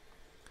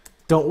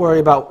 Don't worry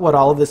about what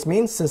all of this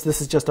means, since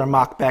this is just our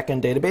mock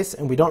backend database,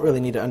 and we don't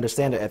really need to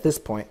understand it at this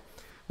point.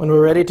 When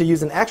we're ready to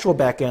use an actual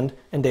backend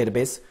and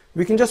database,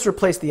 we can just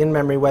replace the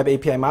in-memory web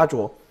API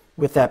module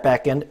with that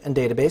backend and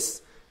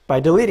database by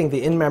deleting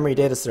the in-memory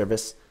data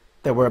service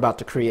that we're about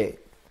to create.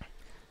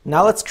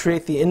 Now let's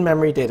create the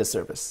in-memory data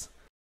service.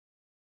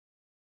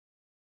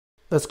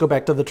 Let's go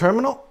back to the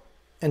terminal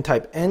and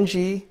type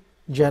ng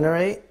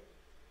generate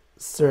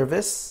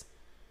service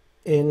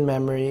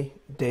in-memory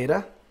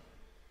data.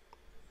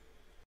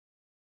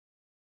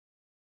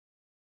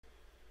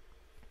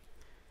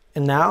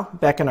 And now,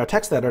 back in our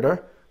text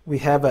editor, we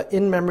have an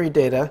in-memory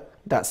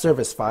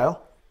data.service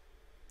file.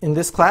 In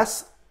this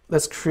class,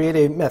 let's create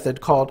a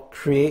method called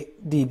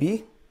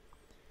createDB.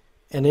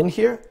 And in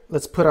here,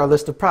 let's put our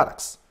list of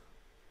products.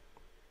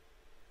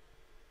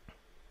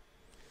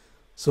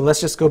 So let's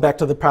just go back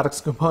to the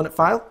products component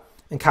file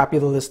and copy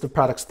the list of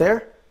products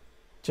there,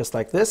 just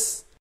like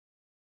this.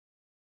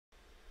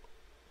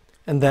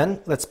 And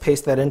then let's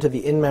paste that into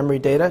the in-memory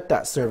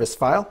data.service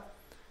file.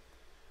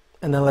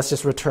 And then let's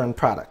just return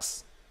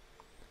products.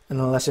 And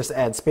then let's just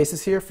add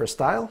spaces here for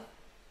style.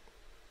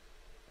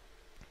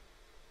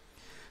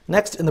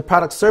 Next, in the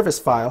product service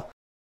file,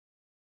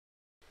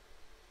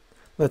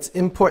 let's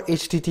import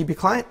HTTP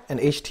client and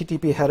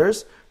HTTP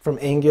headers from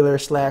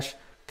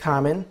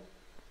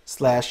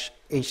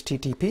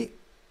angular/common/HTTP.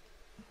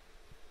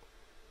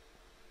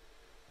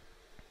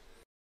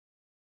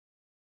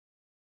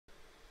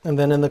 And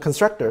then in the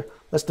constructor,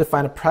 let's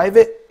define a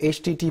private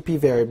HTTP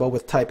variable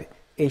with type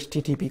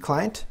HTTP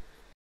client.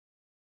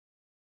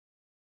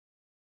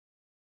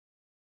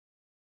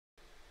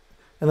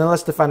 And then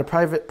let's define a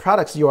private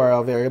products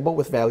URL variable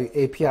with value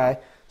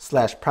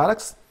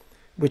API/products,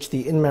 which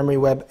the in-memory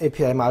web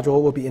API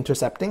module will be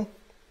intercepting.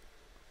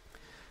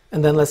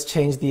 And then let's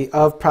change the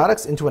of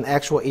products into an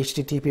actual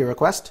HTTP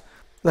request.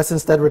 Let's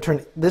instead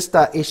return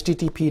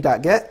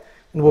this.http.get,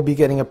 and we'll be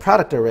getting a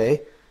product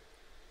array.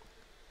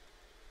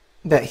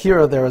 That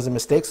hero there was a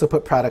mistake, so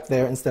put product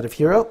there instead of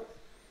hero.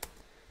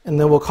 And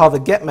then we'll call the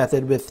get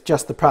method with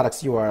just the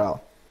products URL.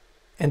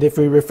 And if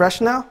we refresh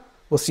now,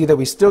 we'll see that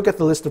we still get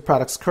the list of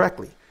products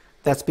correctly.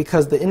 That's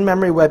because the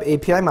in-memory web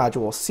API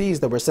module sees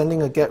that we're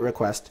sending a GET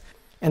request,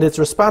 and it's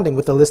responding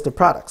with a list of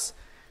products.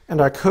 And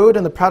our code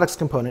in the products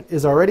component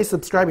is already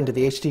subscribing to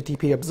the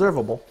HTTP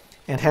observable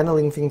and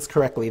handling things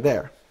correctly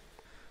there.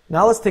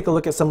 Now let's take a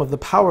look at some of the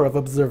power of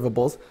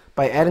observables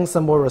by adding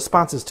some more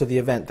responses to the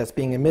event that's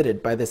being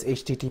emitted by this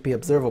HTTP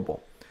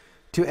observable.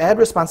 To add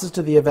responses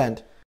to the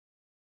event,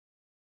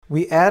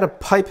 we add a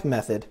pipe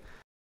method.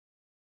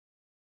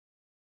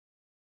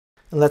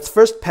 And let's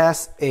first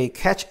pass a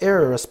catch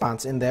error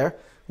response in there,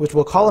 which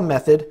we'll call a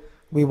method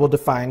we will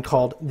define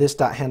called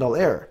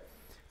this.handleError.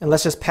 And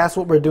let's just pass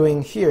what we're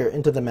doing here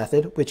into the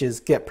method, which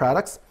is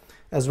getProducts,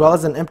 as well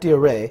as an empty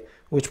array,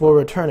 which will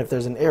return if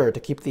there's an error to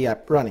keep the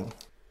app running.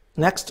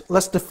 Next,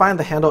 let's define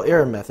the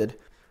handleError method,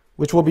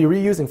 which we'll be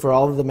reusing for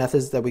all of the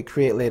methods that we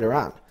create later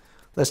on.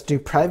 Let's do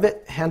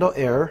private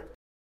handleError,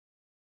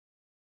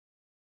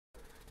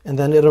 and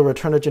then it'll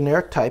return a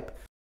generic type,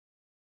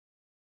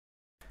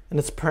 and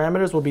its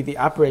parameters will be the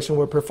operation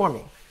we're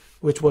performing,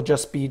 which will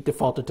just be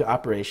defaulted to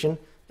operation,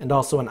 and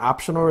also an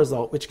optional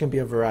result, which can be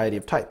a variety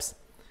of types.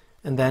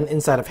 And then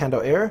inside of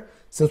handleError,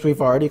 since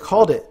we've already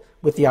called it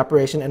with the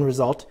operation and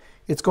result,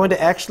 it's going to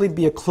actually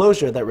be a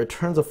closure that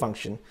returns a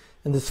function.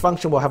 And this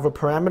function will have a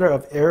parameter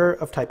of error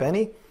of type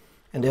any,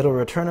 and it'll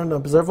return an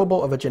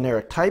observable of a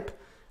generic type.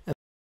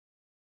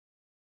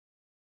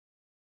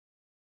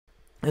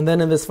 And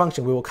then in this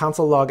function, we will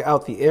console log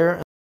out the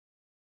error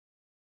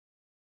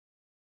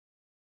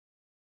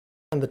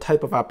and the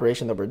type of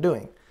operation that we're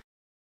doing.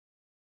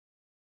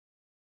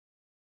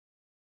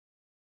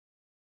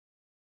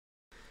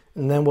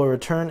 And then we'll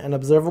return an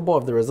observable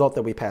of the result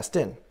that we passed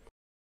in.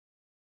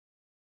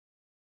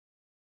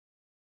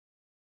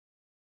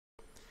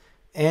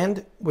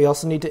 And we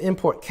also need to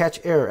import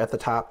catch error at the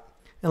top.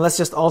 And let's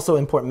just also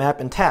import map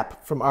and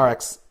tap from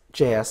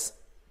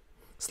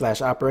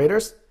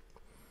rxjs/operators.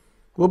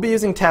 We'll be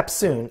using tap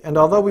soon, and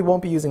although we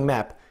won't be using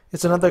map,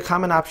 it's another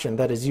common option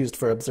that is used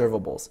for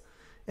observables.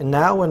 And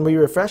now when we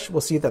refresh,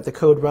 we'll see that the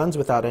code runs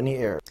without any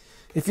error.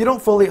 If you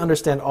don't fully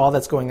understand all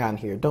that's going on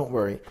here, don't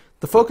worry.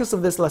 The focus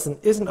of this lesson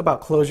isn't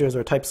about closures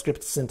or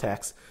TypeScript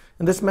syntax,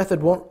 and this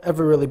method won't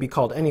ever really be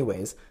called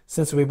anyways,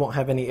 since we won't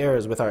have any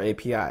errors with our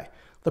API.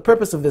 The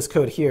purpose of this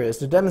code here is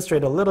to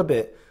demonstrate a little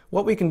bit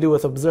what we can do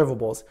with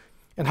observables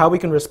and how we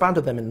can respond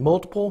to them in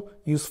multiple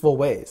useful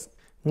ways.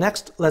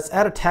 Next, let's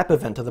add a tap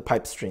event to the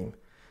pipe stream.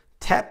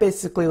 Tap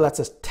basically lets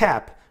us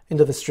tap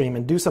into the stream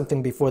and do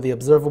something before the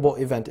observable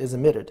event is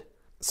emitted.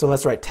 So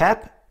let's write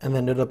tap, and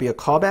then it'll be a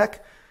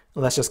callback,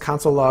 Let's just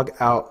console log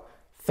out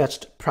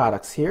fetched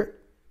products here.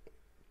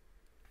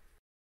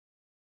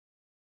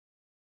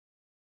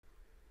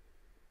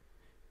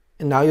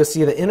 And now you'll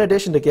see that in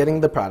addition to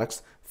getting the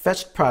products,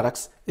 fetched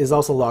products is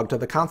also logged to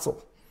the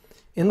console.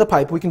 In the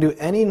pipe, we can do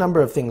any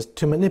number of things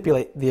to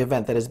manipulate the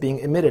event that is being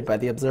emitted by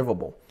the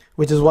observable,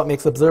 which is what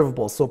makes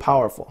observables so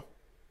powerful.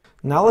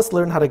 Now let's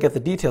learn how to get the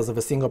details of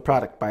a single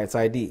product by its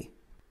ID.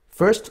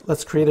 First,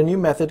 let's create a new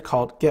method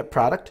called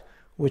getProduct,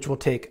 which will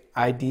take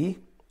ID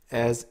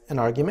as an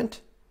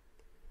argument.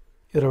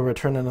 It'll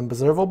return an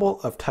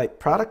observable of type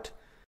product.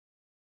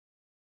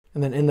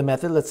 And then in the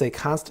method, let's say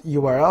const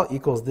URL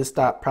equals this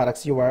dot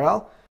products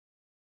URL.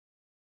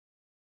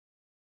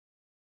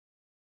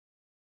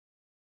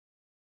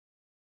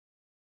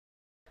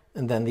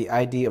 And then the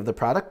ID of the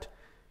product.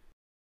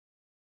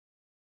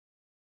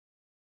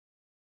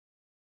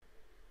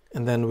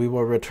 And then we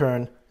will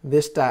return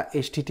this dot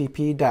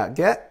HTTP dot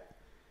get.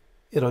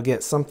 It'll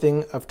get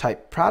something of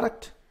type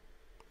product.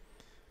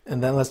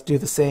 And then let's do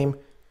the same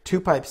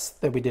two pipes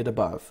that we did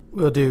above.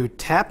 We'll do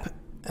tap,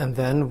 and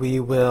then we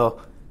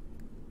will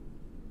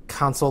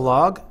console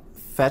log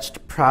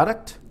fetched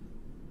product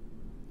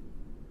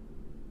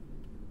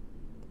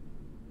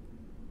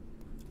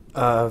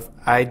of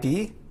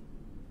ID,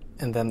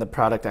 and then the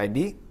product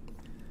ID.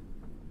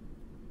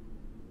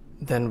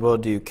 Then we'll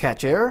do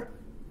catch error,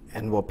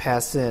 and we'll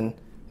pass in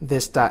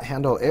this dot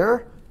handle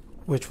error,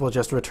 which will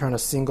just return a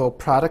single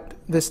product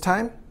this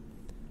time.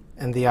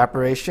 And the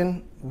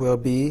operation will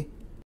be,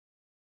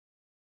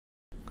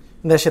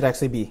 and that should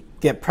actually be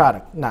get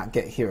product, not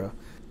get hero.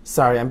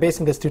 Sorry, I'm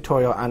basing this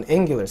tutorial on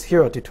Angular's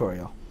hero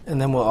tutorial.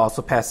 And then we'll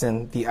also pass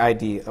in the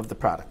ID of the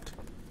product.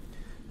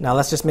 Now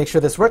let's just make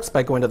sure this works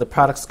by going to the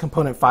products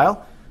component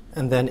file,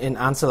 and then in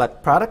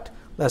onSelectProduct,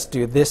 let's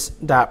do this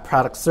dot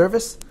product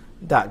service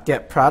dot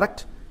get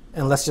product,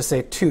 and let's just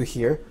say 2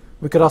 here.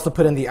 We could also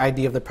put in the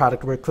ID of the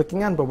product we're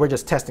clicking on, but we're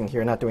just testing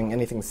here, not doing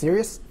anything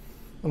serious.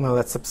 And then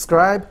let's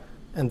subscribe,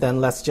 and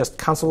then let's just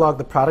console log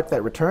the product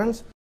that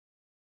returns.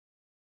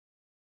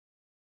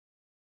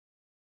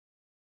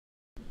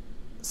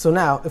 So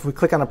now, if we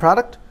click on a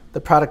product, the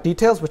product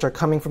details, which are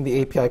coming from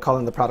the API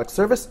calling the product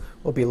service,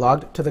 will be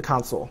logged to the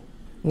console.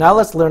 Now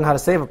let's learn how to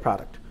save a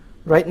product.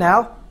 Right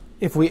now,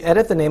 if we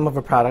edit the name of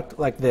a product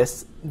like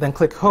this, then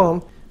click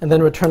Home, and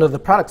then return to the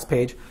products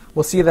page,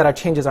 we'll see that our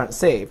changes aren't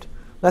saved.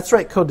 Let's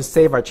write code to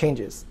save our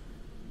changes.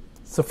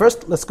 So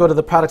first, let's go to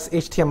the product's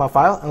HTML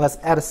file, and let's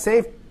add a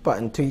Save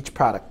button to each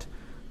product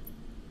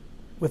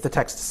with the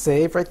text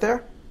Save right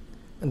there.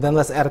 And then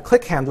let's add a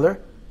click handler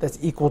that's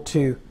equal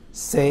to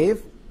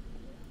Save,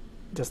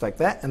 just like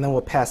that, and then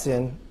we'll pass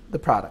in the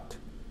product.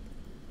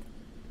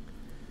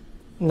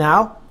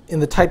 Now, in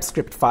the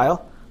TypeScript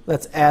file,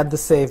 let's add the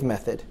save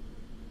method.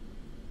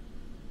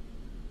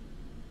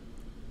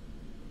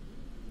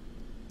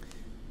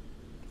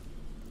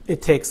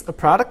 It takes a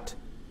product,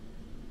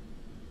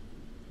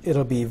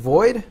 it'll be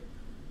void,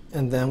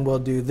 and then we'll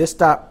do this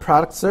dot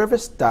product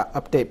service dot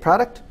update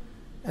product,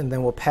 and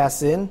then we'll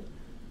pass in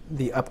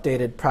the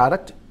updated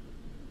product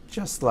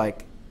just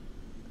like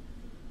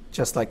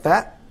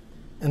that.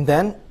 And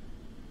then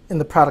in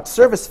the product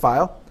service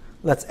file,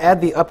 let's add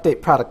the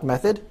update product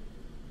method.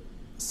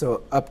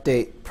 So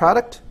update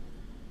product,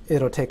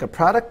 it'll take a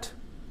product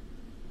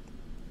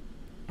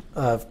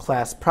of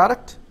class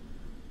product,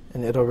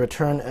 and it'll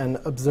return an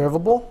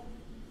observable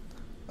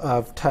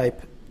of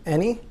type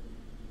any,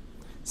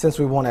 since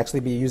we won't actually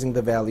be using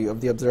the value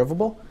of the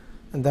observable.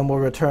 And then we'll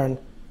return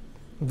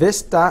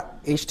this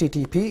dot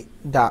HTTP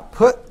dot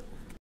put,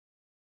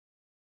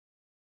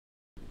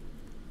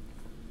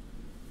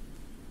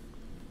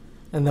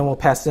 and then we'll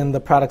pass in the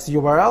product's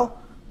URL,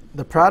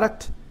 the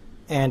product,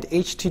 and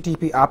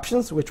HTTP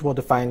options, which we'll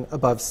define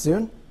above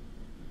soon.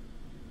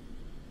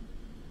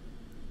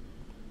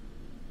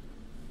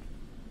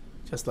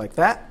 Just like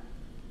that.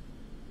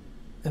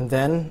 And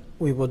then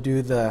we will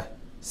do the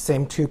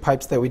same 2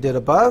 pipes that we did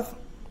above.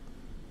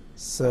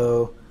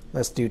 So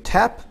let's do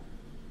tap,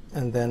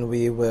 and then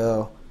we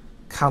will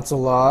console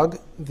log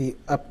the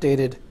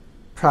updated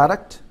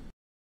product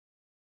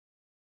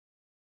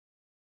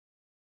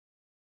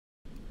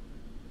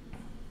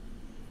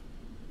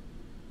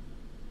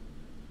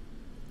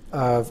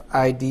of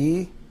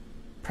ID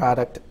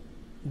product.id,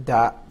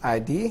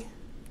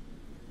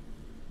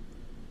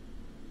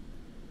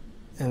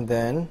 and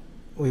then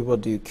we will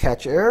do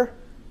catch error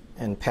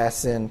and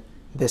pass in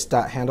this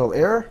dot handle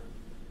error.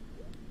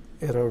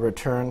 It'll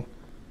return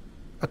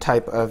a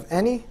type of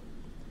any,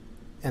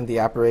 and the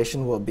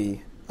operation will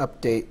be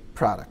update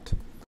product.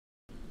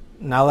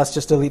 Now let's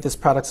just delete this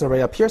products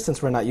array up here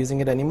since we're not using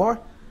it anymore,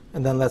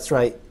 and then let's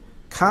write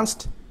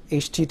const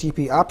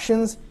HTTP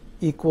options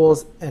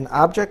equals an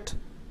object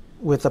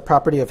with a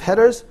property of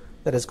headers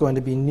that is going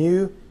to be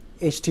new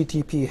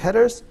HTTP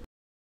headers,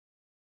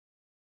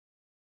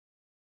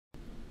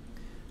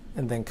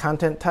 and then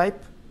content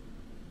type,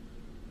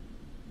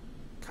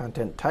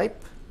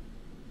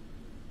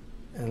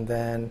 and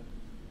then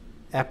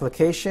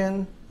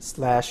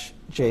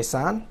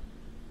application/JSON.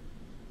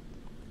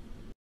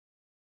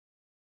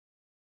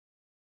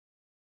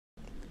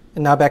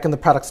 And now back in the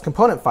products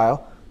component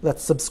file,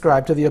 let's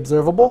subscribe to the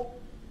observable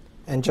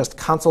and just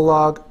console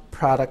log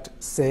product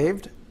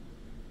saved.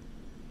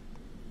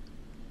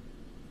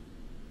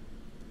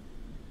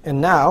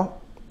 And now,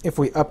 if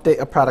we update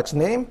a product's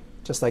name,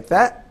 just like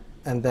that,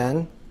 and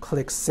then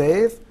click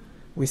Save,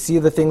 we see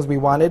the things we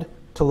wanted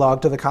to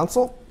log to the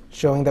console,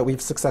 showing that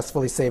we've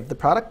successfully saved the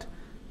product.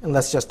 And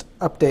let's just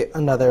update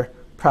another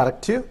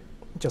product too,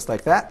 just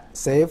like that,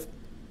 save.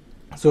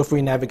 So if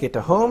we navigate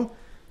to Home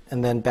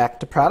and then back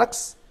to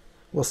Products,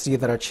 we'll see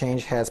that our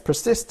change has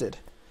persisted.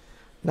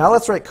 Now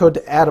let's write code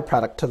to add a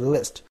product to the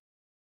list.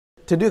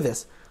 To do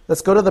this,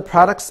 let's go to the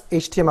products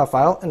HTML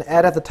file and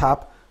add at the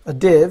top a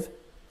div,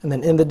 and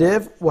then in the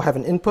div we'll have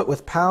an input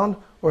with pound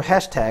or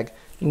hashtag,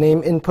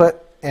 name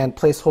input and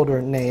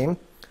placeholder name.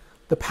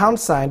 The pound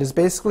sign is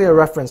basically a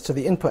reference to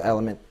the input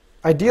element.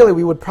 Ideally,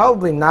 we would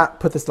probably not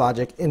put this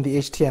logic in the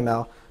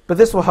HTML, but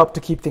this will help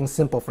to keep things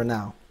simple for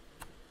now.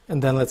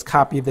 And then let's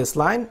copy this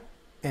line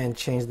and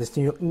change this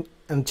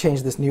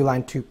new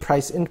line to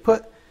price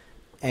input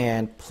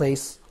and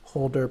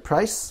placeholder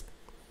price.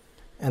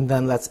 And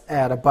then let's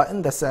add a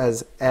button that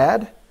says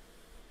add,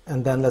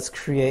 and then let's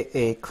create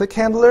a click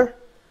handler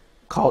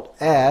called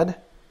add,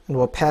 and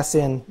we'll pass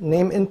in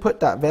name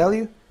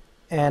input.value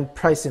and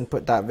price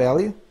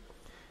input.value.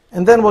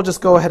 And then we'll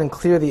just go ahead and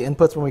clear the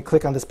inputs when we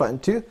click on this button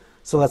too.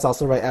 So let's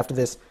also write after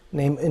this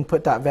name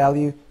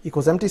input.value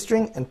equals empty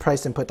string and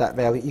price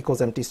input.value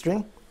equals empty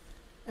string.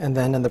 And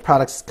then in the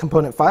products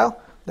component file,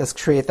 let's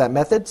create that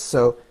method.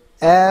 So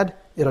add,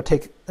 it'll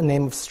take a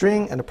name of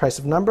string and a price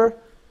of number.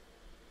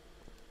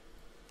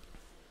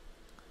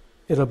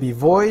 It'll be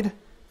void,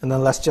 and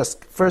then let's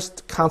just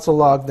first console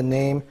log the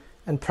name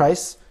and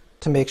price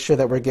to make sure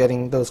that we're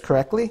getting those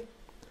correctly.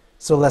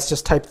 So let's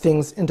just type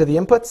things into the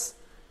inputs,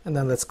 and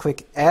then let's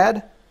click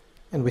add,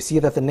 and we see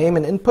that the name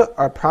and input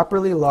are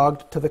properly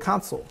logged to the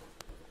console.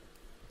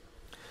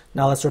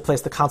 Now let's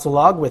replace the console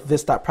log with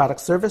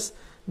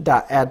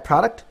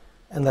this.productService.addProduct,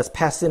 and let's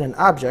pass in an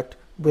object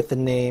with the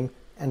name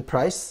and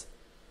price.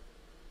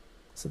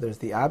 So there's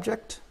the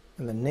object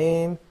and the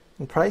name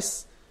and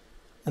price.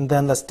 And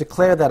then let's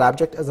declare that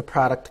object as a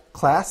product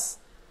class,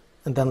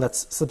 and then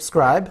let's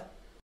subscribe.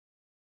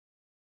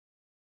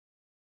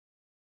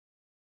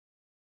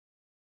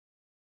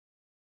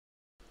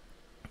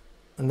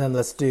 And then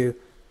let's do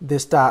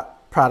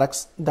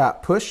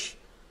this.products.push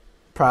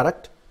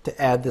product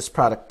to add this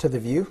product to the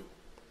view.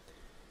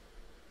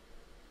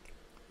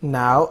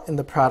 Now in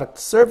the product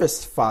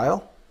service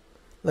file,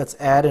 let's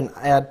add an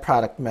add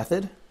product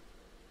method.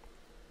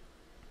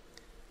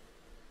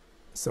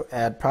 So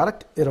add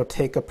product, it'll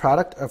take a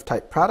product of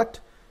type product.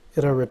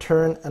 It'll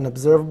return an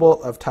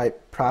observable of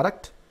type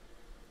product,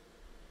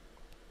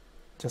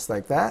 just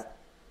like that.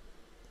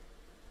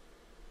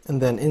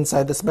 And then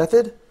inside this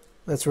method,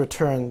 let's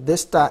return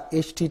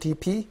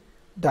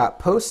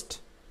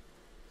this.http.post,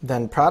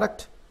 then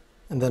product,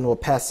 and then we'll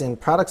pass in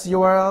products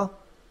URL,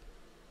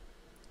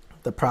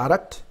 the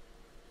product,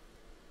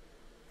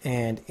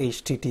 and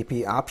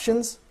HTTP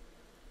options.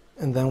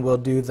 And then we'll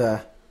do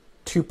the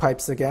two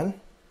pipes again.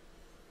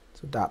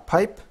 So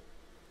 .pipe.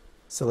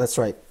 So let's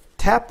write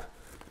tap,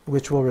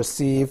 which will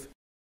receive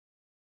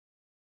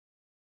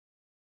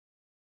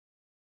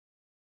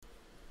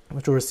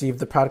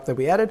the product that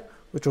we added,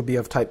 which will be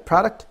of type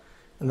product.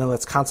 And then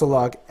let's console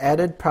log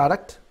added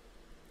product.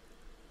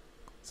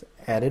 So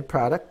added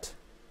product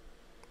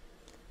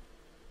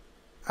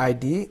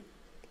ID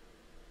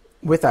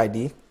with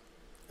ID,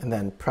 and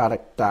then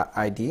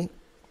product.id.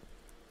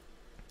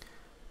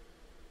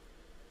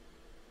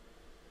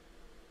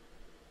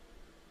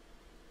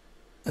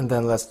 And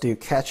then let's do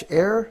catch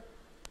error,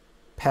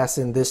 pass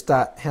in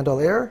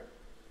this.handleError,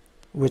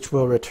 which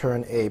will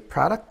return a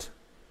product,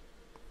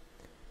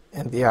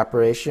 and the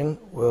operation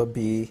will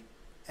be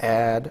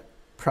add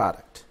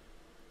product.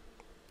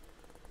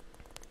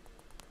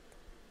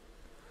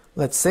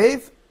 Let's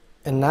save,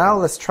 and now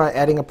let's try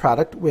adding a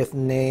product with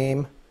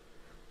name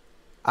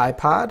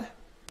iPod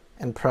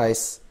and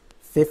price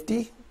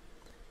 50,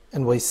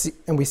 and we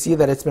see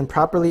that it's been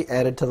properly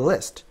added to the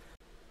list.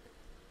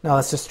 Now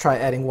let's just try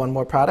adding one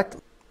more product.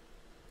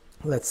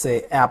 Let's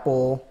say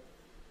Apple,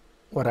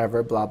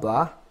 whatever, blah,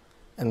 blah,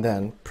 and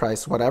then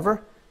price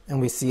whatever,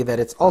 and we see that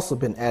it's also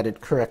been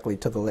added correctly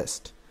to the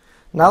list.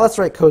 Now let's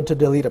write code to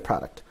delete a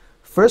product.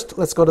 First,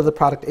 let's go to the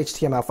product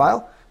HTML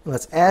file, and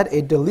let's add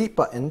a delete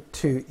button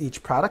to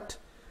each product.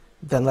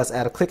 Then let's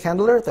add a click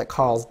handler that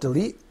calls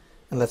delete,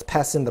 and let's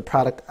pass in the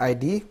product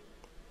ID.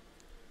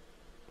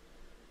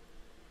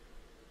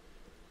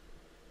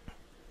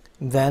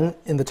 Then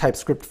in the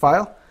TypeScript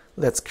file,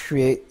 let's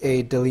create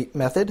a delete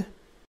method.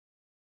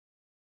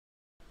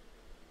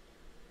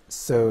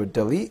 So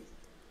delete,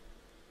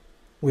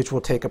 which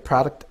will take a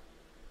product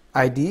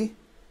ID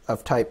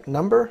of type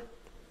number.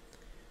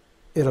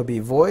 It'll be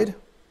void,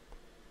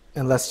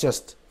 and let's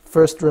just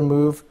first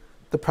remove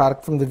the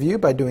product from the view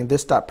by doing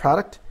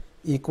this.product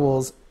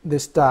equals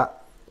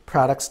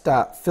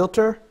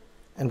this.products.filter,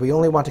 and we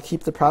only want to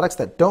keep the products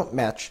that don't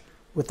match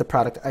with the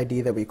product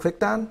ID that we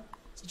clicked on,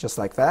 so just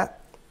like that.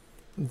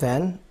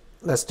 Then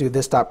let's do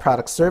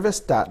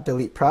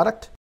this.productService.delete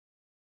product.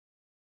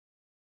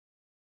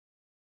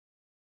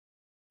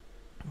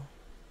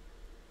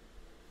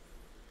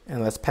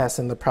 And let's pass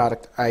in the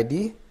product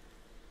ID.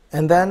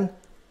 And then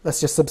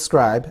let's just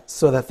subscribe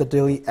so that the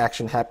delete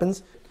action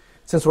happens,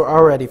 since we're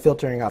already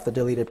filtering out the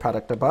deleted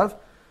product above.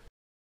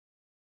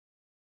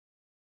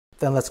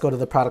 Then let's go to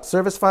the product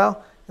service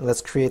file and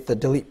let's create the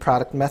delete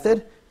product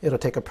method. It'll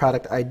take a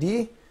product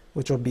ID,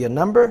 which will be a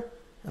number,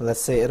 and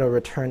let's say it'll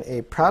return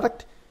a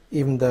product,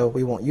 even though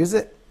we won't use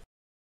it.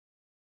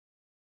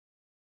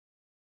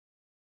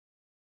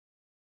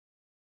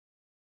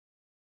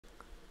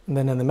 And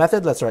then in the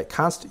method, let's write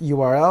const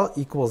URL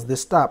equals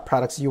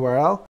this.products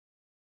URL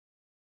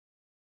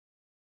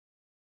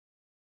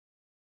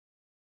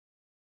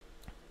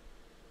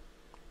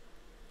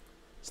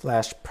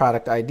slash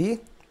product ID.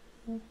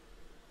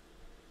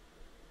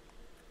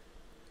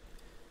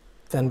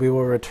 Then we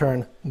will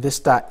return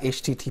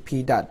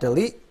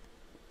this.http.delete,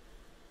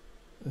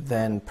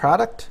 then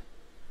product,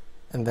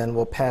 and then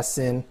we'll pass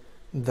in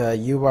the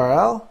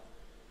URL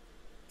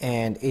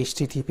and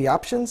HTTP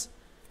options,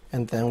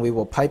 and then we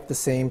will pipe the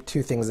same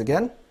two things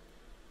again.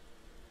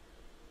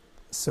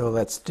 So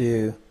let's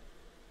do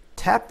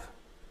tap,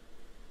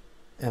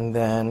 and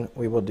then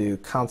we will do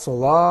console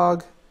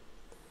log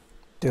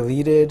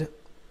deleted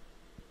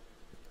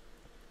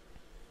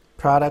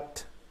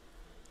product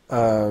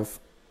of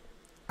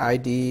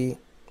ID,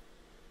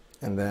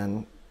 and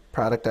then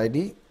product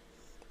ID,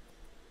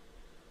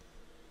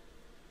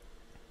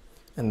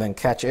 and then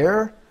catch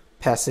error,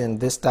 pass in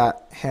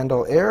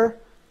this.handle error,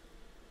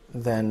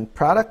 then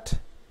product,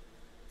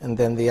 and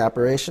then the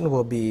operation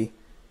will be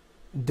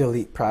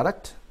delete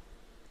product.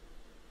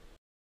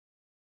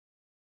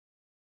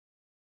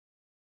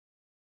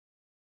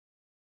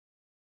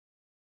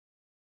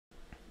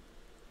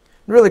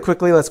 Really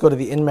quickly, let's go to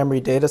the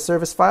in-memory data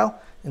service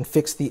file and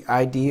fix the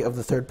ID of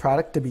the third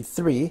product to be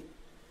 3.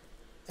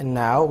 And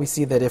now we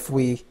see that if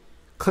we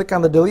click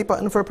on the delete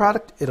button for a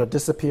product, it'll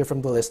disappear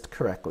from the list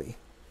correctly.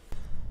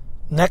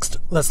 Next,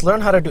 let's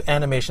learn how to do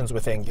animations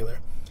with Angular.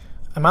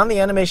 I'm on the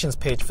animations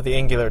page for the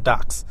Angular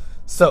docs,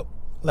 so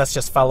let's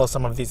just follow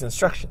some of these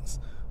instructions.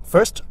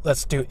 First,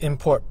 let's do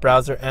import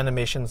browser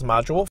animations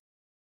module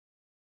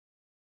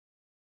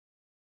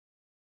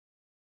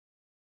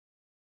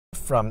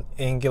from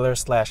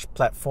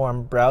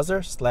Angular/platform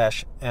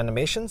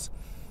browser/animations.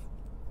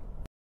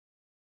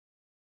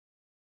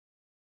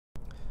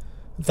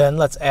 Then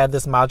let's add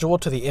this module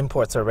to the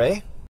imports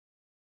array.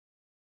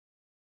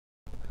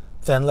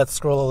 Then let's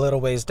scroll a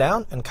little ways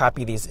down and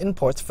copy these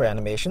imports for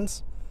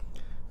animations.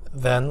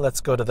 Then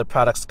let's go to the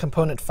products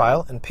component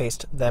file and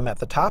paste them at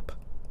the top.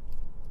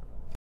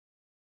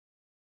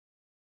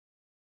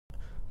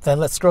 Then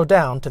let's scroll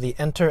down to the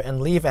enter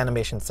and leave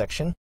animation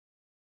section.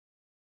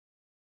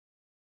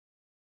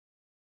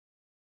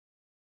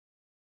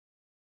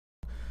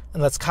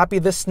 And let's copy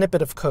this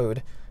snippet of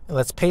code and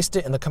let's paste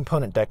it in the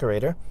component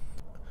decorator.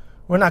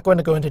 We're not going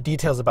to go into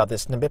details about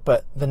this snippet,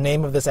 but the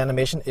name of this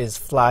animation is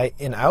fly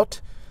in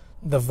out.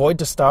 The void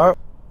to star,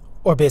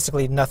 or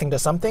basically nothing to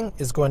something,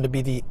 is going to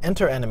be the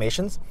enter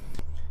animations,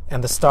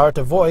 and the star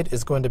to void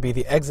is going to be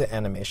the exit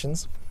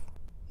animations.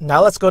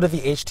 Now let's go to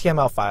the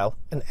HTML file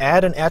and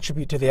add an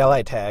attribute to the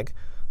li tag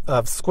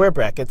of square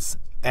brackets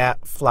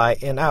at fly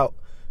in out,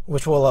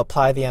 which will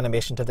apply the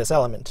animation to this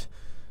element.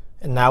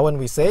 And now when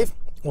we save,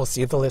 we'll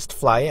see the list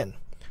fly in.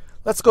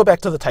 Let's go back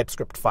to the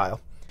TypeScript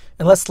file,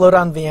 and let's slow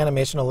down the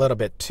animation a little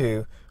bit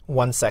to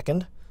 1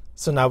 second,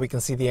 so now we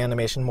can see the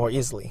animation more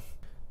easily.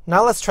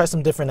 Now let's try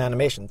some different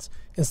animations.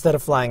 Instead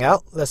of flying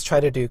out, let's try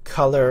to do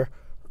color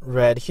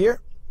red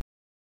here.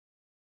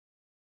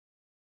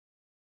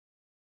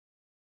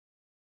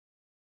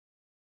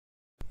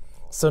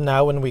 So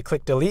now when we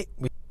click delete,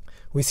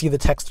 we see the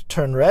text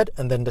turn red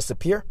and then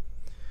disappear.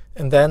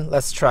 And then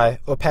let's try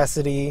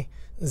opacity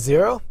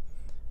 0.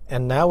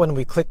 And now when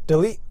we click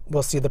delete,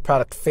 we'll see the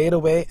product fade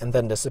away and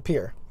then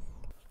disappear.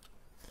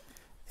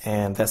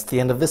 And that's the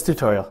end of this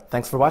tutorial.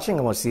 Thanks for watching,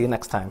 and we'll see you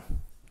next time.